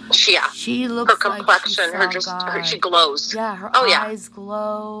 Yeah. She looks her complexion, she glows. Yeah, her eyes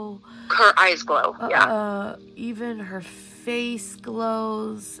glow. Her eyes glow. Yeah. Even her face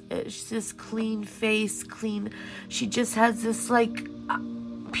glows. It's just clean face, clean. She just has this like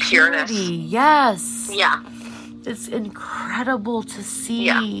pureness. Purity. Yes. Yeah. It's incredible to see.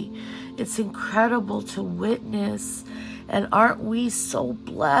 Yeah. It's incredible to witness. And aren't we so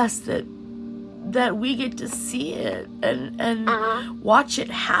blessed that we get to see it and watch it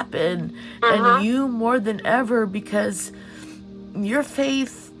happen, and you more than ever, because your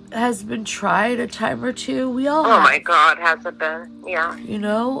faith has been tried a time or two. We all have. Oh my God, has it been? Yeah.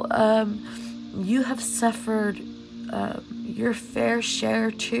 You have suffered your fair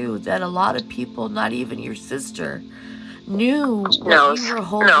share too, that a lot of people, not even your sister, knew what you were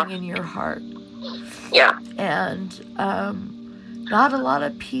holding in your heart. Yeah. And not a lot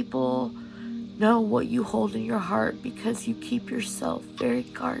of people know what you hold in your heart, because you keep yourself very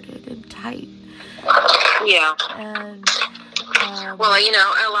guarded and tight. Yeah. And well,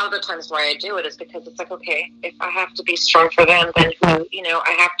 a lot of the times why I do it is because it's like, okay, if I have to be strong for them, then I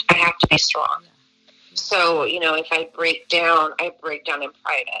have to be strong. Yeah. So, if I break down in private.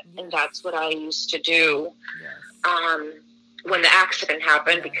 Yes. And that's what I used to do. Yes. When the accident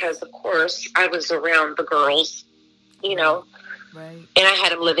happened, because of course I was around the girls, Right. And I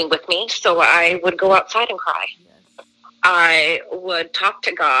had them living with me, so I would go outside and cry. Yes. I would talk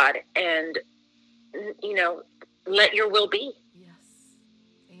to God and, let your will be. Yes.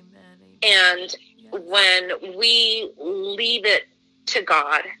 Amen. And when we leave it to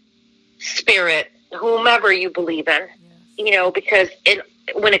God, Spirit, whomever you believe in, because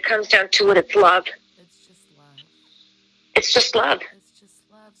when it comes down to it, it's love. It's just love. It's just love. It's just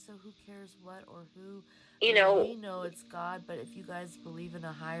love. So who cares what or who? We know it's God, but if you guys believe in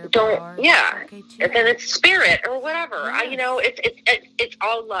a higher power, yeah, it's okay too. And then it's spirit or whatever. Yes. It's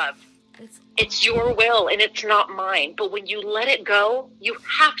all love. It's your will and it's not mine. But when you let it go, you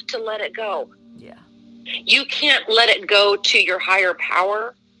have to let it go. Yeah. You can't let it go to your higher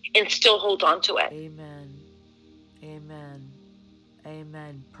power and still hold on to it. Amen. Amen.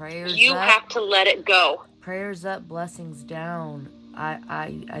 Amen. Prayers you up. Have to let it go. Prayers up, blessings down.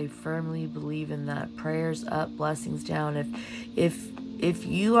 I firmly believe in that. Prayers up, blessings down. If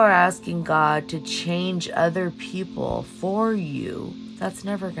you are asking God to change other people for you, that's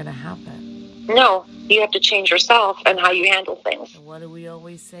never going to happen. No, you have to change yourself and how you handle things. And what do we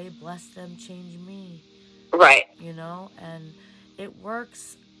always say? Bless them, change me. Right. You know, and it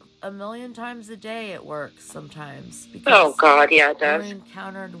works a million times a day. It works sometimes. Because oh, God, yeah, it does. We're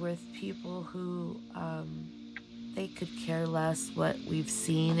encountered with people who, they could care less what we've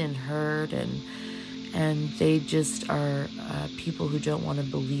seen and heard, and they just are people who don't want to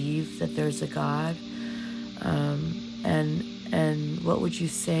believe that there's a God. And what would you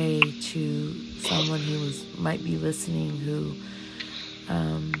say to someone who might be listening who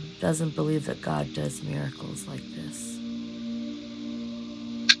doesn't believe that God does miracles like this?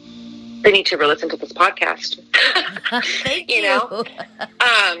 They need to listen to this podcast. Thank you. You know,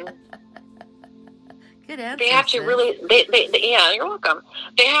 good answer. They have to really. Yeah, you're welcome.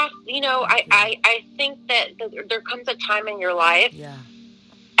 They have. You know, I think that there comes a time in your life. Yeah.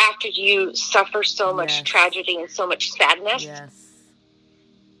 After you suffer so much tragedy and so much sadness. Yes.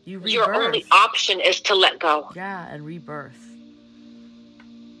 Your only option is to let go. Yeah, and rebirth.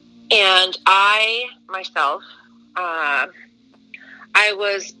 And I, myself, I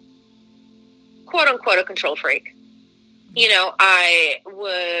was, quote unquote, a control freak. You know, I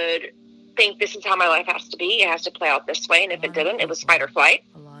would think this is how my life has to be. It has to play out this way. And if it didn't, it was fight or flight.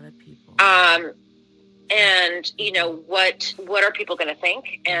 A lot of people. And, you know, what are people going to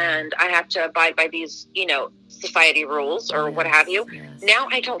think? And I have to abide by these, you know, society rules or what have you. Yes. Now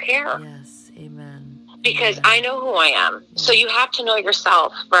I don't care. Yes. Amen. Because Amen. I know who I am. Yes. So you have to know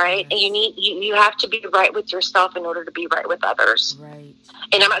yourself, right? Yes. And you have to be right with yourself in order to be right with others. Right.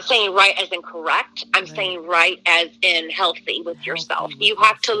 And I'm not saying right as in correct. I'm saying right as in healthy with yourself. You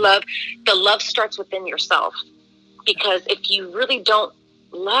have to love. The love starts within yourself. Because if you really don't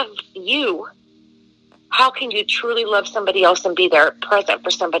love you, how can you truly love somebody else and be there present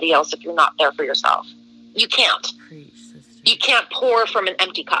for somebody else if you're not there for yourself? You can't. Preach, sister. You can't pour from an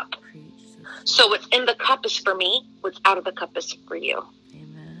empty cup. Preach, sister. So what's in the cup is for me. What's out of the cup is for you.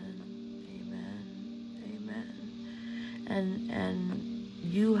 Amen. And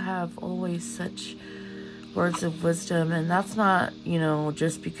you have always such words of wisdom, and that's not, you know,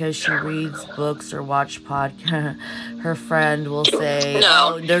 just because she reads books or watch podcasts. Her friend will say,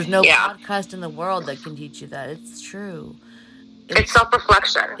 no, there's no podcast in the world that can teach you that. It's true. It's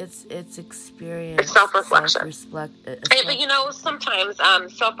self-reflection. It's experience. It's self-reflection. But you know, sometimes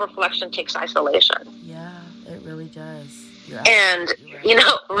self-reflection takes isolation. Yeah, it really does. And, right. You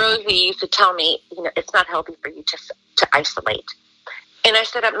know, Rosie used to tell me, you know, it's not healthy for you to isolate. And I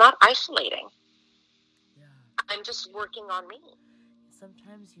said, I'm not isolating. I'm just working on me.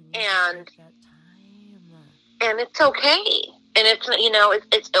 Sometimes you need to take that time. And it's okay. And it's, you know,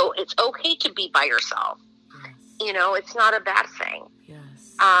 it's okay to be by yourself. Yes. You know, it's not a bad thing.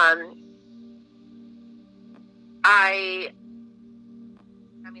 Yes. I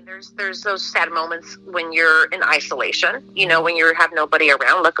mean, there's those sad moments when you're in isolation, you know, when you have nobody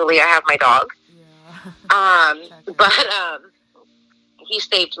around. Luckily, I have my dog. Yeah. But he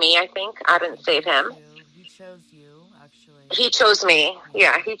saved me, I think. I didn't save him. He chose you, actually. He chose me.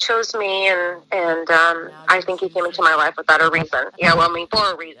 Yeah, he chose me, and I think he came into my life without a reason. Yeah, well, I mean,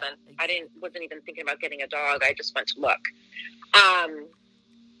 for a reason. I wasn't even thinking about getting a dog. I just went to look.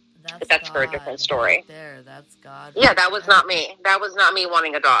 But that's for a different story. Right there, that's God. Yeah, that was not me. That was not me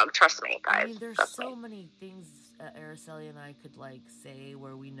wanting a dog. Trust me, guys. I mean, there's so many things Araceli and I could say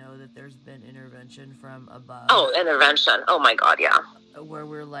where we know that there's been intervention from above. Oh, intervention. Oh my God, yeah. Where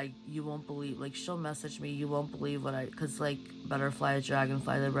we're like, you won't believe, like she'll message me, you won't believe what because like butterfly,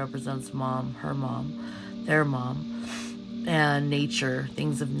 dragonfly, that represents mom, her mom, their mom, and nature,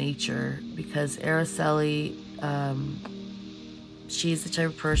 things of nature, because Araceli, she's the type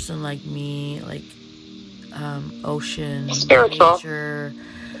of person like me, like ocean, spiritual, nature.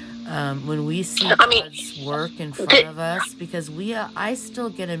 When we see God's work in front of us, because I still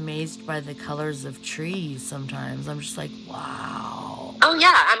get amazed by the colors of trees sometimes. I'm just like, wow. Oh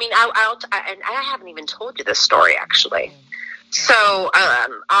yeah, I mean, I haven't even told you this story actually. No. So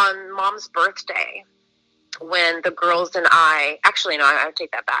on Mom's birthday, when the girls and I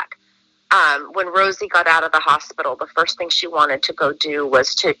take that back. When Rosie got out of the hospital, the first thing she wanted to go do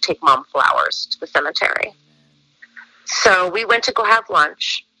was to take Mom flowers to the cemetery. So we went to go have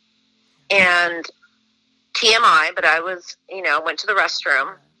lunch, and TMI, but I was, went to the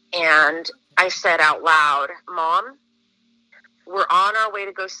restroom, and I said out loud, Mom, we're on our way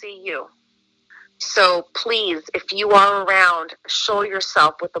to go see you. So please, if you are around, show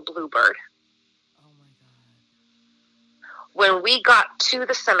yourself with a bluebird. When we got to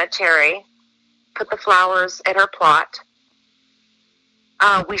the cemetery, put the flowers at her plot,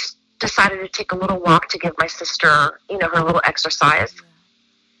 we decided to take a little walk to give my sister, her little exercise.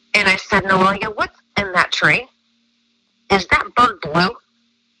 And I said, Noelia, what's in that tree? Is that bug blue?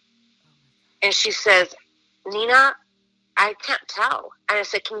 And she says, Nina, I can't tell. And I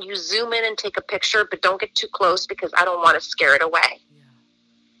said, can you zoom in and take a picture, but don't get too close because I don't want to scare it away.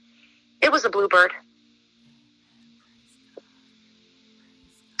 It was a bluebird.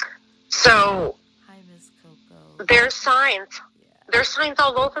 So there's signs. There's signs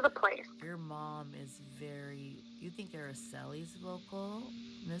all over the place. Your mom is you think Araceli's local,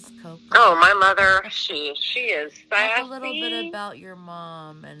 Miss Coco? Oh, my mother, she is sassy. Talk a little bit about your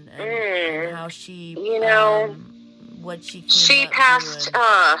mom and how she, what she came up passed,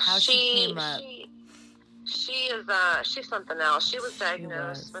 how she came up. She's something else. She was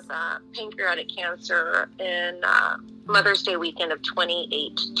diagnosed with pancreatic cancer in Mother's Day weekend of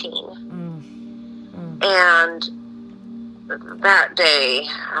 2018. And that day,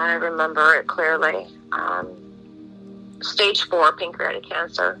 I remember it clearly. Stage 4 pancreatic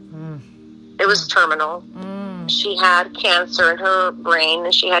cancer. It was terminal. She had cancer in her brain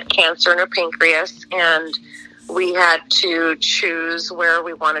and she had cancer in her pancreas, and we had to choose where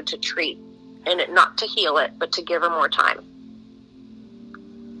we wanted to treat, and not to heal it, but to give her more time.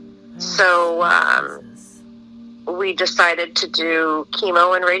 So we decided to do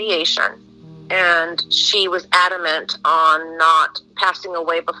chemo and radiation. And she was adamant on not passing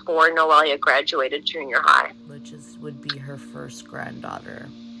away before Noelia graduated junior high. Which would be her first granddaughter.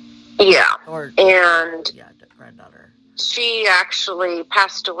 Yeah. Granddaughter. She actually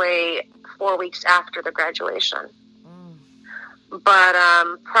passed away 4 weeks after the graduation. But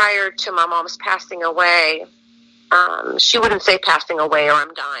prior to my mom's passing away, she wouldn't say passing away or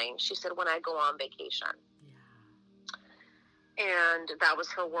I'm dying. She said, when I go on vacation. Yeah. And that was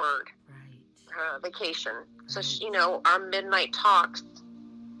her word. Vacation. So, our midnight talks,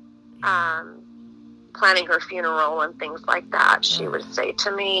 planning her funeral and things like that, she would say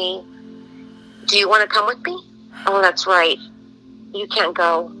to me, do you want to come with me? Oh, that's right. You can't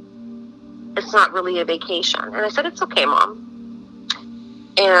go. It's not really a vacation. And I said, it's okay, Mom.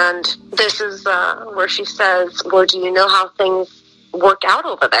 And this is where she says, well, do you know how things work out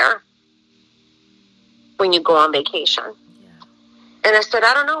over there when you go on vacation? Yeah. And I said,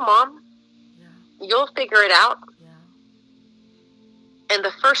 I don't know, Mom. You'll figure it out. Yeah. And the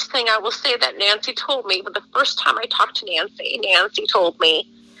first thing I will say that Nancy told me, but the first time I talked to Nancy told me,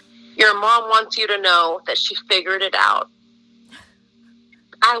 your mom wants you to know that she figured it out.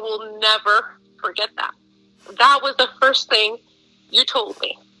 I will never forget that. That was the first thing you told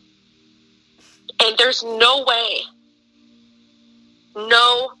me. And there's no way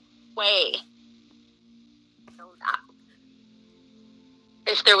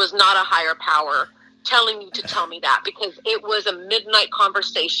if there was not a higher power telling you to tell me that, because it was a midnight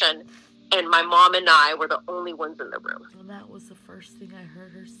conversation and my mom and I were the only ones in the room. Well, that was the first thing I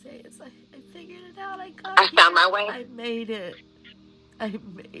heard her say is I figured it out. I found my way. I made it.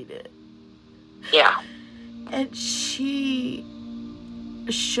 Yeah. And she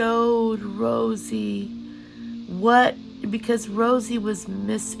showed Rosi because Rosi was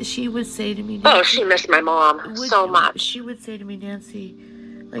she would say to me, Nancy, oh, she missed my mom so much. She would say to me, Nancy,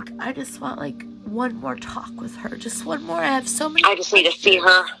 I just want one more talk with her, just one more. I have so many. I just need to see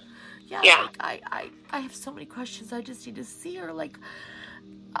her. Yeah. I have so many questions. I just need to see her.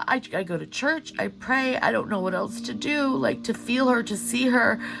 I go to church. I pray. I don't know what else to do. To feel her, to see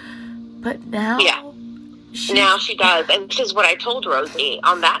her. But now. Yeah. Now she does. And this is what I told Rosi.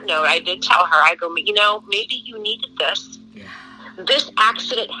 On that note, I did tell her, I go, maybe you needed this. Yeah. This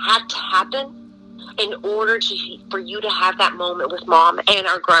accident had to happen in order for you to have that moment with Mom and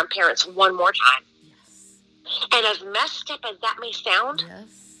our grandparents one more time. Yes. And as messed up as that may sound,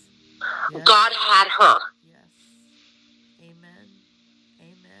 yes. God had her. Yes. Amen.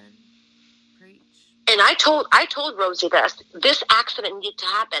 Preach. And I told Rosi this accident needed to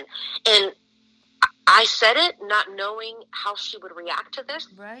happen. And I said it not knowing how she would react to this.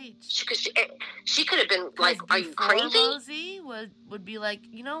 Right. Because she could have been like, are you crazy? Rosi would be like,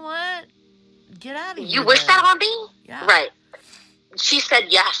 you know what? Get out of here. You wish that on me? Yeah. Right. She said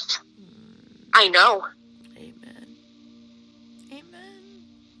yes. I know. Amen.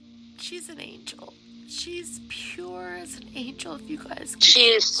 She's an angel. She's pure as an angel, if you guys can. She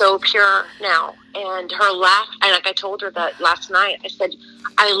is so pure now. And her laugh, and I told her that last night, I said,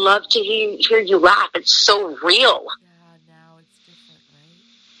 I love to hear you laugh. It's so real. Yeah, now it's different, right?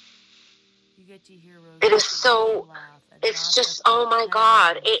 You get to hear Rosi. It is so laugh, and it's just, oh my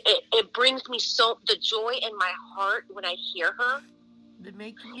God. It brings me the joy in my heart when I hear her.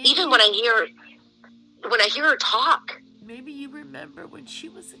 Even when I hear her talk. Maybe you remember when she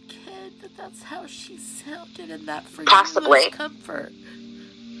was a kid that's how she sounded, and that for Possibly. you is comfort.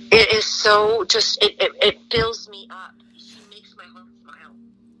 It is so just, it fills me up. She makes my heart smile.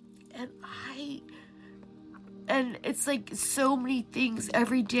 And it's like so many things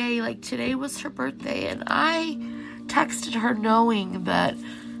every day. Like today was her birthday, and I texted her knowing that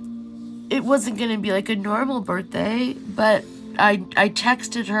it wasn't going to be like a normal birthday, but I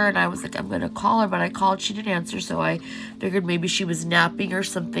texted her and I was like, I'm going to call her, but I called, she didn't answer, so I figured maybe she was napping or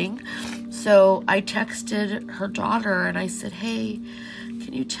something. So I texted her daughter and I said, hey,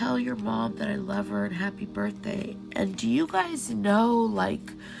 can you tell your mom that I love her and happy birthday? And do you guys know,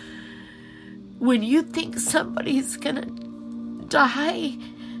 like, when you think somebody's gonna die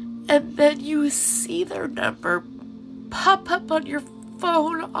and then you see their number pop up on your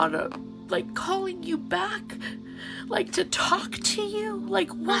phone like calling you back, like to talk to you, like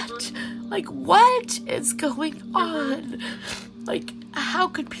what is going on? Like, how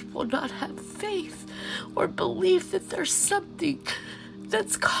could people not have faith or believe that there's something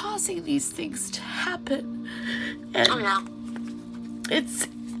that's causing these things to happen? And it's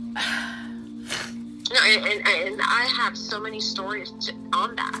no, and I have so many stories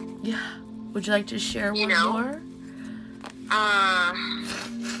on that. Yeah. Would you like to share one more?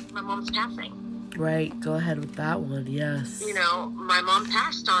 My mom's passing. Right. Go ahead with that one. Yes. My mom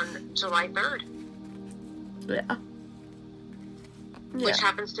passed on July 3rd. Yeah. Which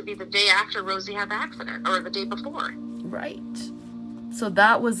happens to be the day after Rosie had the accident, or the day before. Right. So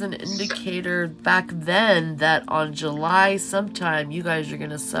that was an indicator back then that on July sometime you guys are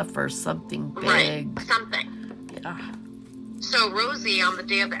going to suffer something big. Right, something. Yeah. So Rosie, on the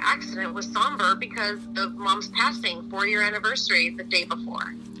day of the accident, was somber because of Mom's passing, 4-year anniversary, the day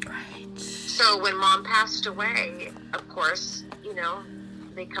before. Right. So when Mom passed away, of course,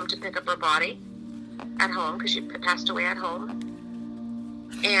 they come to pick up her body at home because she passed away at home.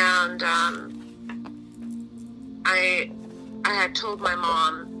 And I had told my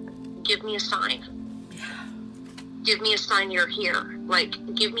mom, give me a sign. Yeah. Give me a sign you're here.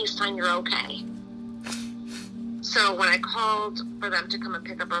 Like, give me a sign you're okay. So when I called for them to come and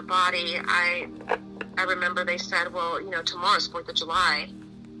pick up our body, I remember they said, well, tomorrow's 4th of July.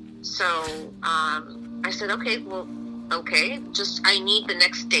 So I said, okay, just I need the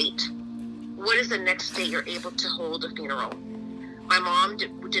next date. What is the next date you're able to hold a funeral? My mom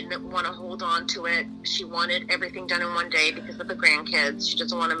didn't want to hold on to it. She wanted everything done in one day because of the grandkids. She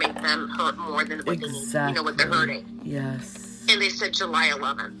doesn't want to make them hurt more than what they need, what they're hurting. Yes. And they said July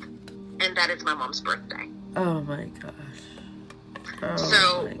 11th. And that is my mom's birthday. Oh, my gosh.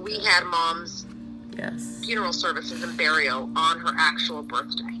 So we had Mom's funeral services and burial on her actual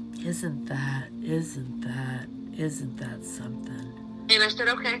birthday. Isn't that something? And I said,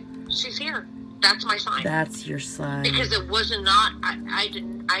 okay, she's here. That's my sign. That's your sign. Because it was not. I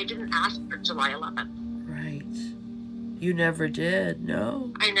didn't ask for July 11th. Right. You never did.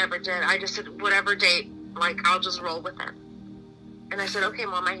 No. I never did. I just said whatever date. Like, I'll just roll with it. And I said, okay,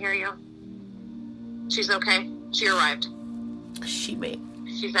 Mom, I hear you. She's okay. She arrived.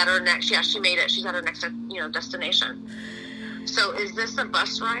 She's at her next. Yeah, she made it. She's at her next, destination. So, is this a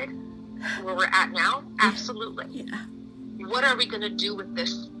bus ride where we're at now? Absolutely. Yeah. What are we gonna do with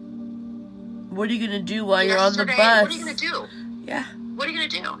this? What are you going to do while you're on the bus? What are you going to do? Yeah. What are you going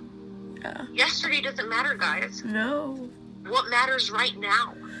to do? Yeah. Yesterday doesn't matter, guys. No. What matters right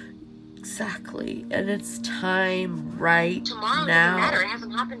now? Exactly. And it's time right Tomorrow now. Doesn't matter. It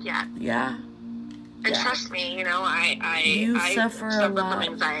hasn't happened yet. Yeah. And trust me, I suffer from lot.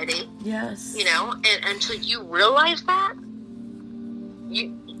 anxiety. Yes. And until you realize that,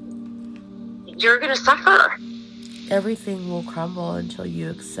 you're going to suffer. Everything will crumble until you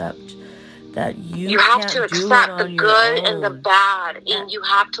accept that you have to accept the good and the bad, and you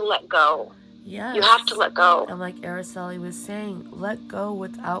have to let go. Yes. You have to let go. And like Araceli was saying, let go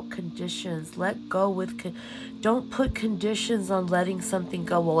without conditions. Let go with... Don't put conditions on letting something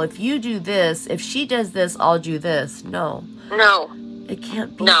go. Well, if you do this, if she does this, I'll do this. No. No. It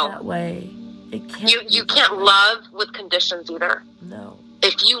can't be that way. It can't. You can't love with conditions either. No.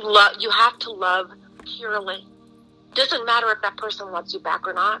 If you love, you have to love purely. Doesn't matter if that person loves you back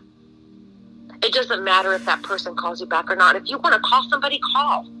or not. It doesn't matter if that person calls you back or not. If you want to call somebody,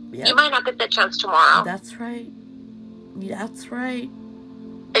 call. Yep. You might not get that chance tomorrow. That's right. That's right.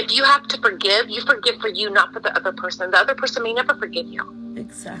 If you have to forgive, you forgive for you, not for the other person. The other person may never forgive you.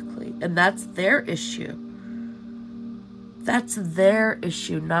 Exactly. And that's their issue. That's their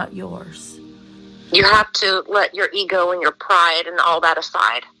issue, not yours. You have to let your ego and your pride and all that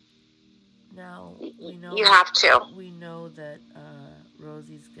aside. Now, we know... You have to. We know that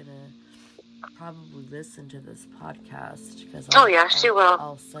Rosie's going to probably listen to this podcast. Because she will.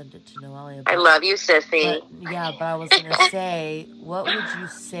 I'll send it to Noelia. I love you, sissy. But I was going to say, what would you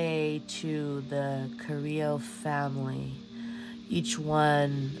say to the Carrillo family? Each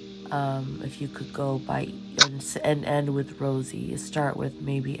one, if you could go by and end with Rosie. Start with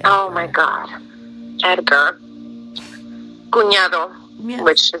maybe Edgar. Oh, my God. Edgar. Cuñado. Yes.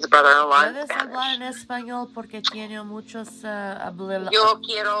 Which is brother-in-law in Spanish. Hablar en español porque tiene muchos Yo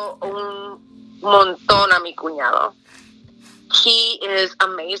quiero un montón a mi cuñado. He is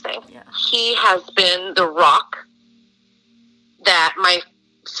amazing. Yeah. He has been the rock that my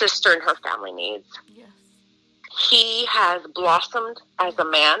sister and her family needs. Yes. He has blossomed as a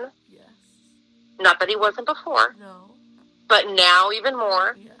man. Yes. Not that he wasn't before. No. But now even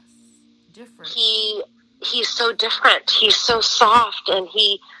more. Yes. Different. He's so different. He's so soft, and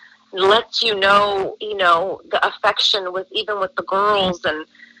he lets you know, the affection with the girls, and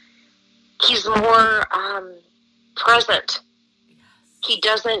he's more present. Yes. He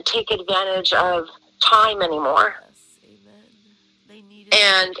doesn't take advantage of time anymore. Yes, amen. They needed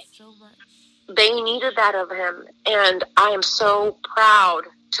that so much. They needed that of him, and I am so proud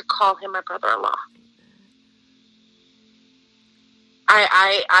to call him my brother-in-law.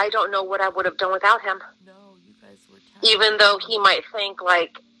 I don't know what I would have done without him. No, you guys were talented. Even though he might think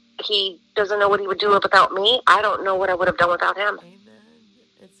like he doesn't know what he would do without me, I don't know what I would have done without him. Amen.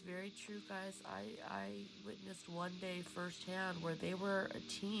 It's very true, guys. I witnessed one day firsthand where they were a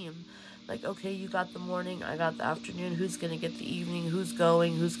team. Like, okay, you got the morning, I got the afternoon. Who's going to get the evening? Who's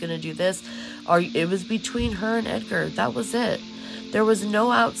going? Who's going to do this? It was between her and Edgar. That was it. There was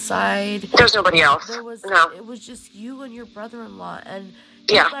no outside. There's nobody else. No. It was just you and your brother-in-law. And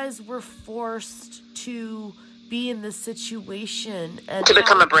you guys were forced to be in this situation. And to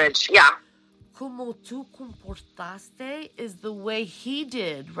become a bridge, yeah. Como tú comportaste is the way he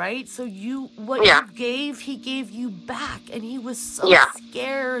did, right? So you gave, he gave you back. And he was so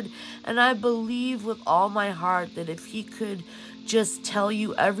scared. And I believe with all my heart that if he could just tell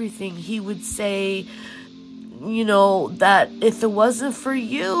you everything, he would say... that if it wasn't for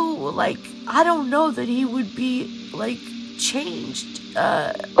you, like, I don't know that he would be, like, changed.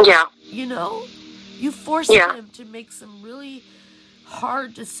 You forced him to make some really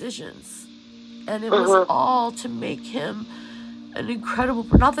hard decisions. And it was all to make him an incredible,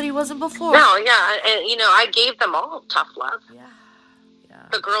 not that he wasn't before. No, yeah. And, I gave them all tough love. Yeah.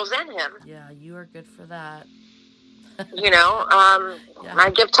 The girls and him. Yeah, you are good for that. I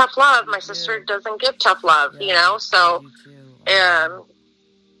give tough love. My sister doesn't give tough love, so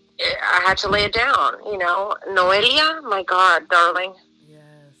I had to lay it down, Noelia, my God, darling.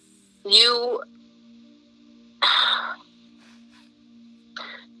 Yes.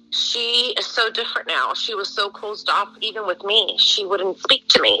 She is so different now. She was so closed off even with me. She wouldn't speak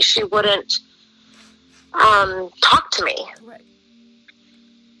to me. She wouldn't talk to me. Right.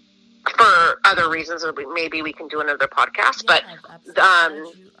 For other reasons, maybe we can do another podcast. But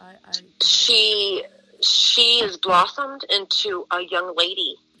she has blossomed into a young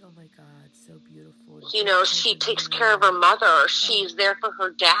lady. Oh my God, so beautiful. She takes care of her mother. She's there for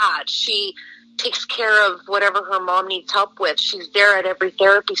her dad. She takes care of whatever her mom needs help with. She's there at every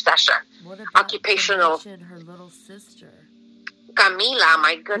therapy session. What about occupational? Her little sister, Camila.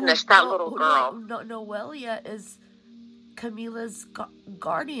 My goodness, that little girl. Noelia is Camila's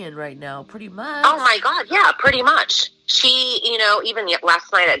guardian right now, pretty much. Oh my God, yeah, pretty much. She, even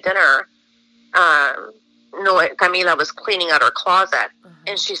last night at dinner, Camila was cleaning out her closet,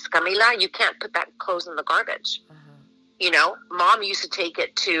 and she's, Camila, you can't put that clothes in the garbage. Mom used to take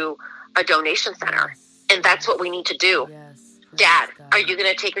it to a donation center, and that's what we need to do. Dad, are you going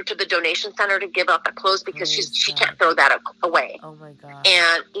to take her to the donation center to give out the clothes because she can't throw that away? Oh my God.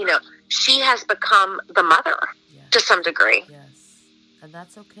 And she has become the mother. To some degree. Yes. And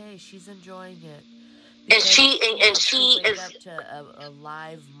that's okay. She's enjoying it. And she is up to a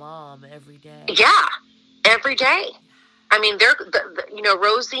live mom every day. Yeah. Every day. I mean, they're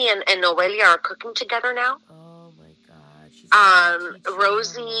Rosie and Noelia are cooking together now. Oh my God. She's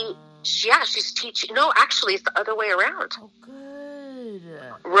Rosie, she's teaching. No, actually it's the other way around. Oh good.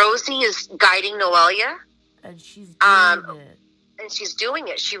 Rosie is guiding Noelia. And she's doing it. And she's doing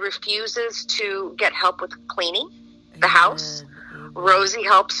it. She refuses to get help with cleaning the house. Amen. Rosie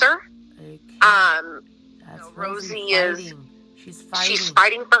helps her. Rosie is she's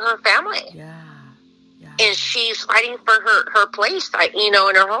fighting for her family. Yeah. And she's fighting for her place, in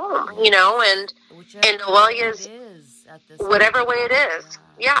her home, and Noelia's whatever way it is.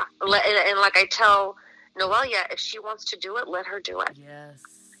 Yeah. And like I tell Noelia, if she wants to do it, let her do it. Yes.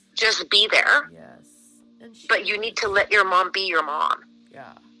 Just be there. Yes. But you need to let your mom be your mom.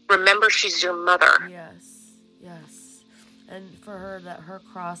 Yeah. Remember, she's your mother. Yes. Yes. And for her, that her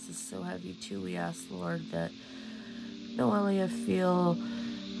cross is so heavy too, we ask, Lord, that Noelia feel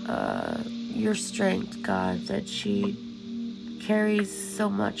your strength, God, that she carries so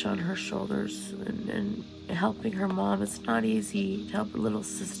much on her shoulders, and helping her mom. It's not easy to help her little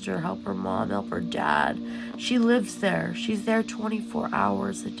sister, help her mom, help her dad. She lives there. She's there 24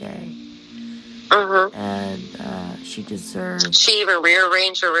 hours a day. Mm-hmm. And she deserves... She even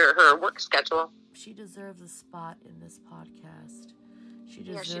rearranged her work schedule. She deserves a spot in this podcast. She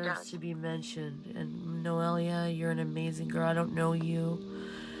deserves to be mentioned. And Noelia, you're an amazing girl. I don't know you.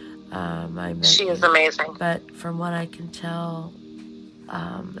 She is amazing. But from what I can tell,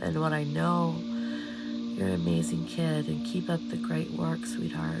 and what I know, you're an amazing kid. And keep up the great work,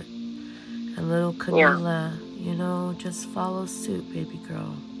 sweetheart. And little Camila, you know, just follow suit, baby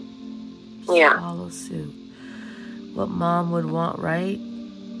girl. Just follow suit. What mom would want, right?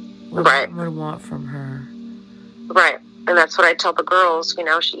 What mom would want from her. Right. And that's what I tell the girls, you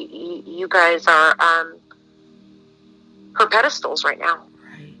know, you guys are her pedestals right now.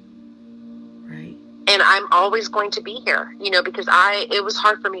 Right. And I'm always going to be here, you know, because it was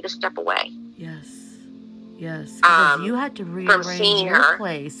hard for me to step away. Yes. Because you had to rearrange your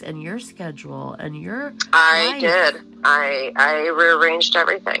place and your schedule and your I life. did. I rearranged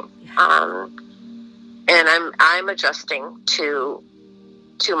everything. Yeah. And I'm adjusting to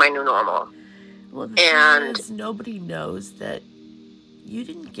my new normal. Well, the thing is, nobody knows that you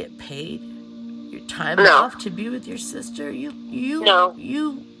didn't get paid your time off to be with your sister.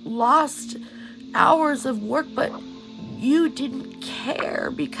 You lost hours of work, but you didn't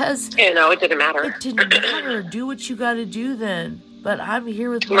care because it didn't matter. It didn't matter. Do what you got to do then. But I'm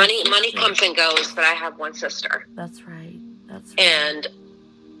here with my money. sister. Money comes and goes, but I have one sister. That's right. And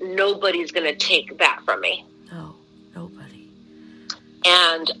nobody's gonna take that from me. No, nobody.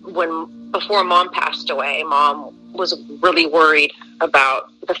 And before Mom passed away, Mom was really worried about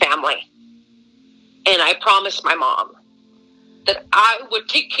the family. And I promised my mom that I would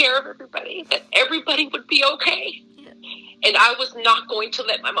take care of everybody, that everybody would be okay. Yeah. And I was not going to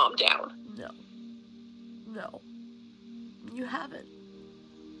let my mom down. No. You haven't.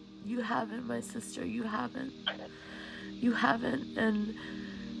 You haven't, my sister. You haven't. And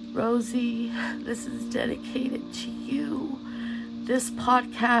Rosie, this is dedicated to you. This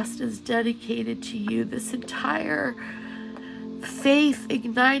podcast is dedicated to you. This entire faith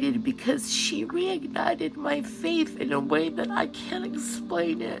ignited because she reignited my faith in a way that I can't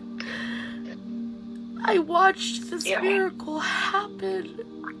explain it. I watched this miracle happen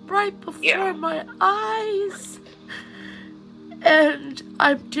right before my eyes. And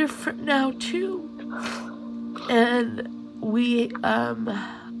I'm different now too. And we are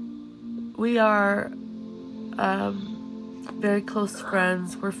very close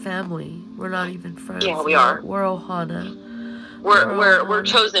friends. We're family. We're not even friends. Yeah, we are. We're Ohana. We're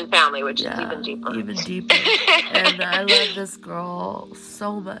chosen family, which is even deeper. Even deeper. And I love this girl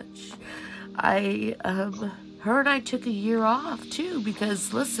so much. Her and I took a year off too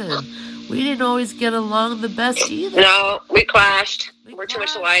because listen, we didn't always get along the best either. No, we clashed. We're too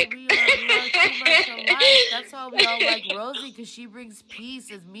much alike. We are too much alike. That's why we all like Rosie, because she brings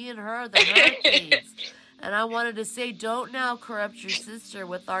peace. As me and her, the hurricanes. And I wanted to say, don't now corrupt your sister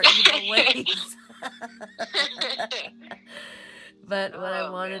with our evil ways. But what I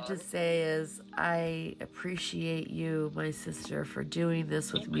wanted to say is I appreciate you, my sister, for doing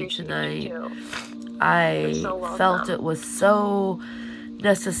this with me tonight. I felt it was so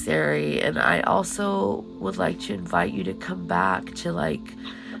necessary, and I also would like to invite you to come back to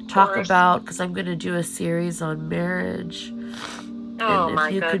talk about, because I'm going to do a series on marriage. Oh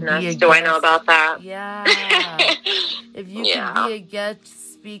my goodness, do I know about that? Yeah. If you could be a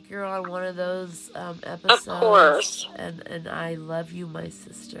guest speaker on one of those episodes. Of course. And I love you, my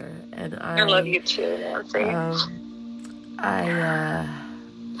sister. And I love you too, Nancy. I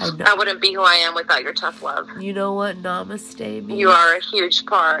wouldn't be who I am without your tough love. You know what namaste means? You are a huge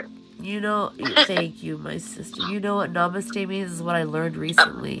part. You know, thank you, my sister. You know what namaste means is what I learned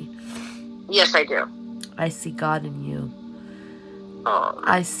recently. Yes, I do. I see God in you. Oh,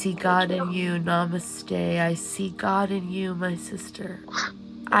 I see God in you. Namaste. I see God in you, my sister.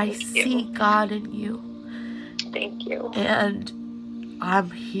 I see God in you. Thank you. And I'm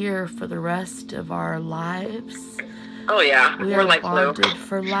here for the rest of our lives. Oh, yeah. We're like bonded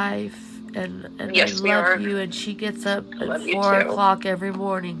for life. And Yes, I we are. love you. And she gets up I love at you 4 too. o'clock every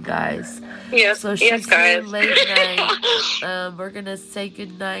morning, guys. Yes, So she's yes, here guys. late night. We're going to say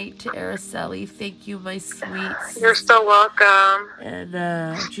goodnight to Araceli. Thank you, my sweet. You're so welcome. And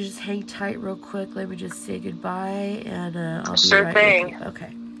just hang tight real quick. Let me just say goodbye, and I'll be Sure right thing. with you.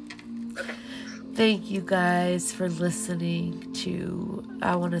 Okay. Thank you guys for listening to,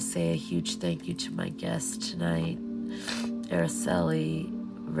 I want to say a huge thank you to my guests tonight, Araceli,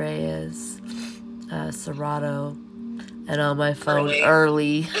 Reyes, Serato, and on my phone,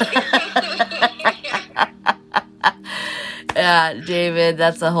 early. Yeah, David,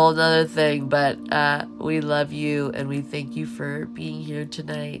 that's a whole nother thing, but we love you and we thank you for being here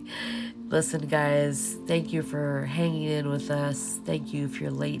tonight. Listen, guys, thank you for hanging in with us. Thank you if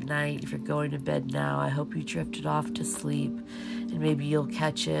you're late night, if you're going to bed now. I hope you drifted off to sleep, and maybe you'll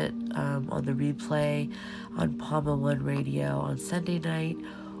catch it on the replay on Palma One Radio on Sunday night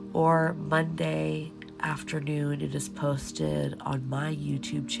or Monday afternoon. It is posted on my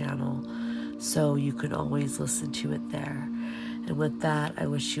YouTube channel, so you can always listen to it there. And with that, I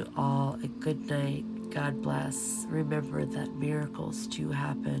wish you all a good night. God bless. Remember that miracles do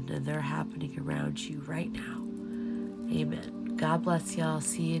happen, and they're happening around you right now. Amen. God bless y'all.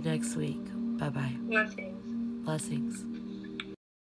 See you next week. Bye-bye. Blessings. Blessings.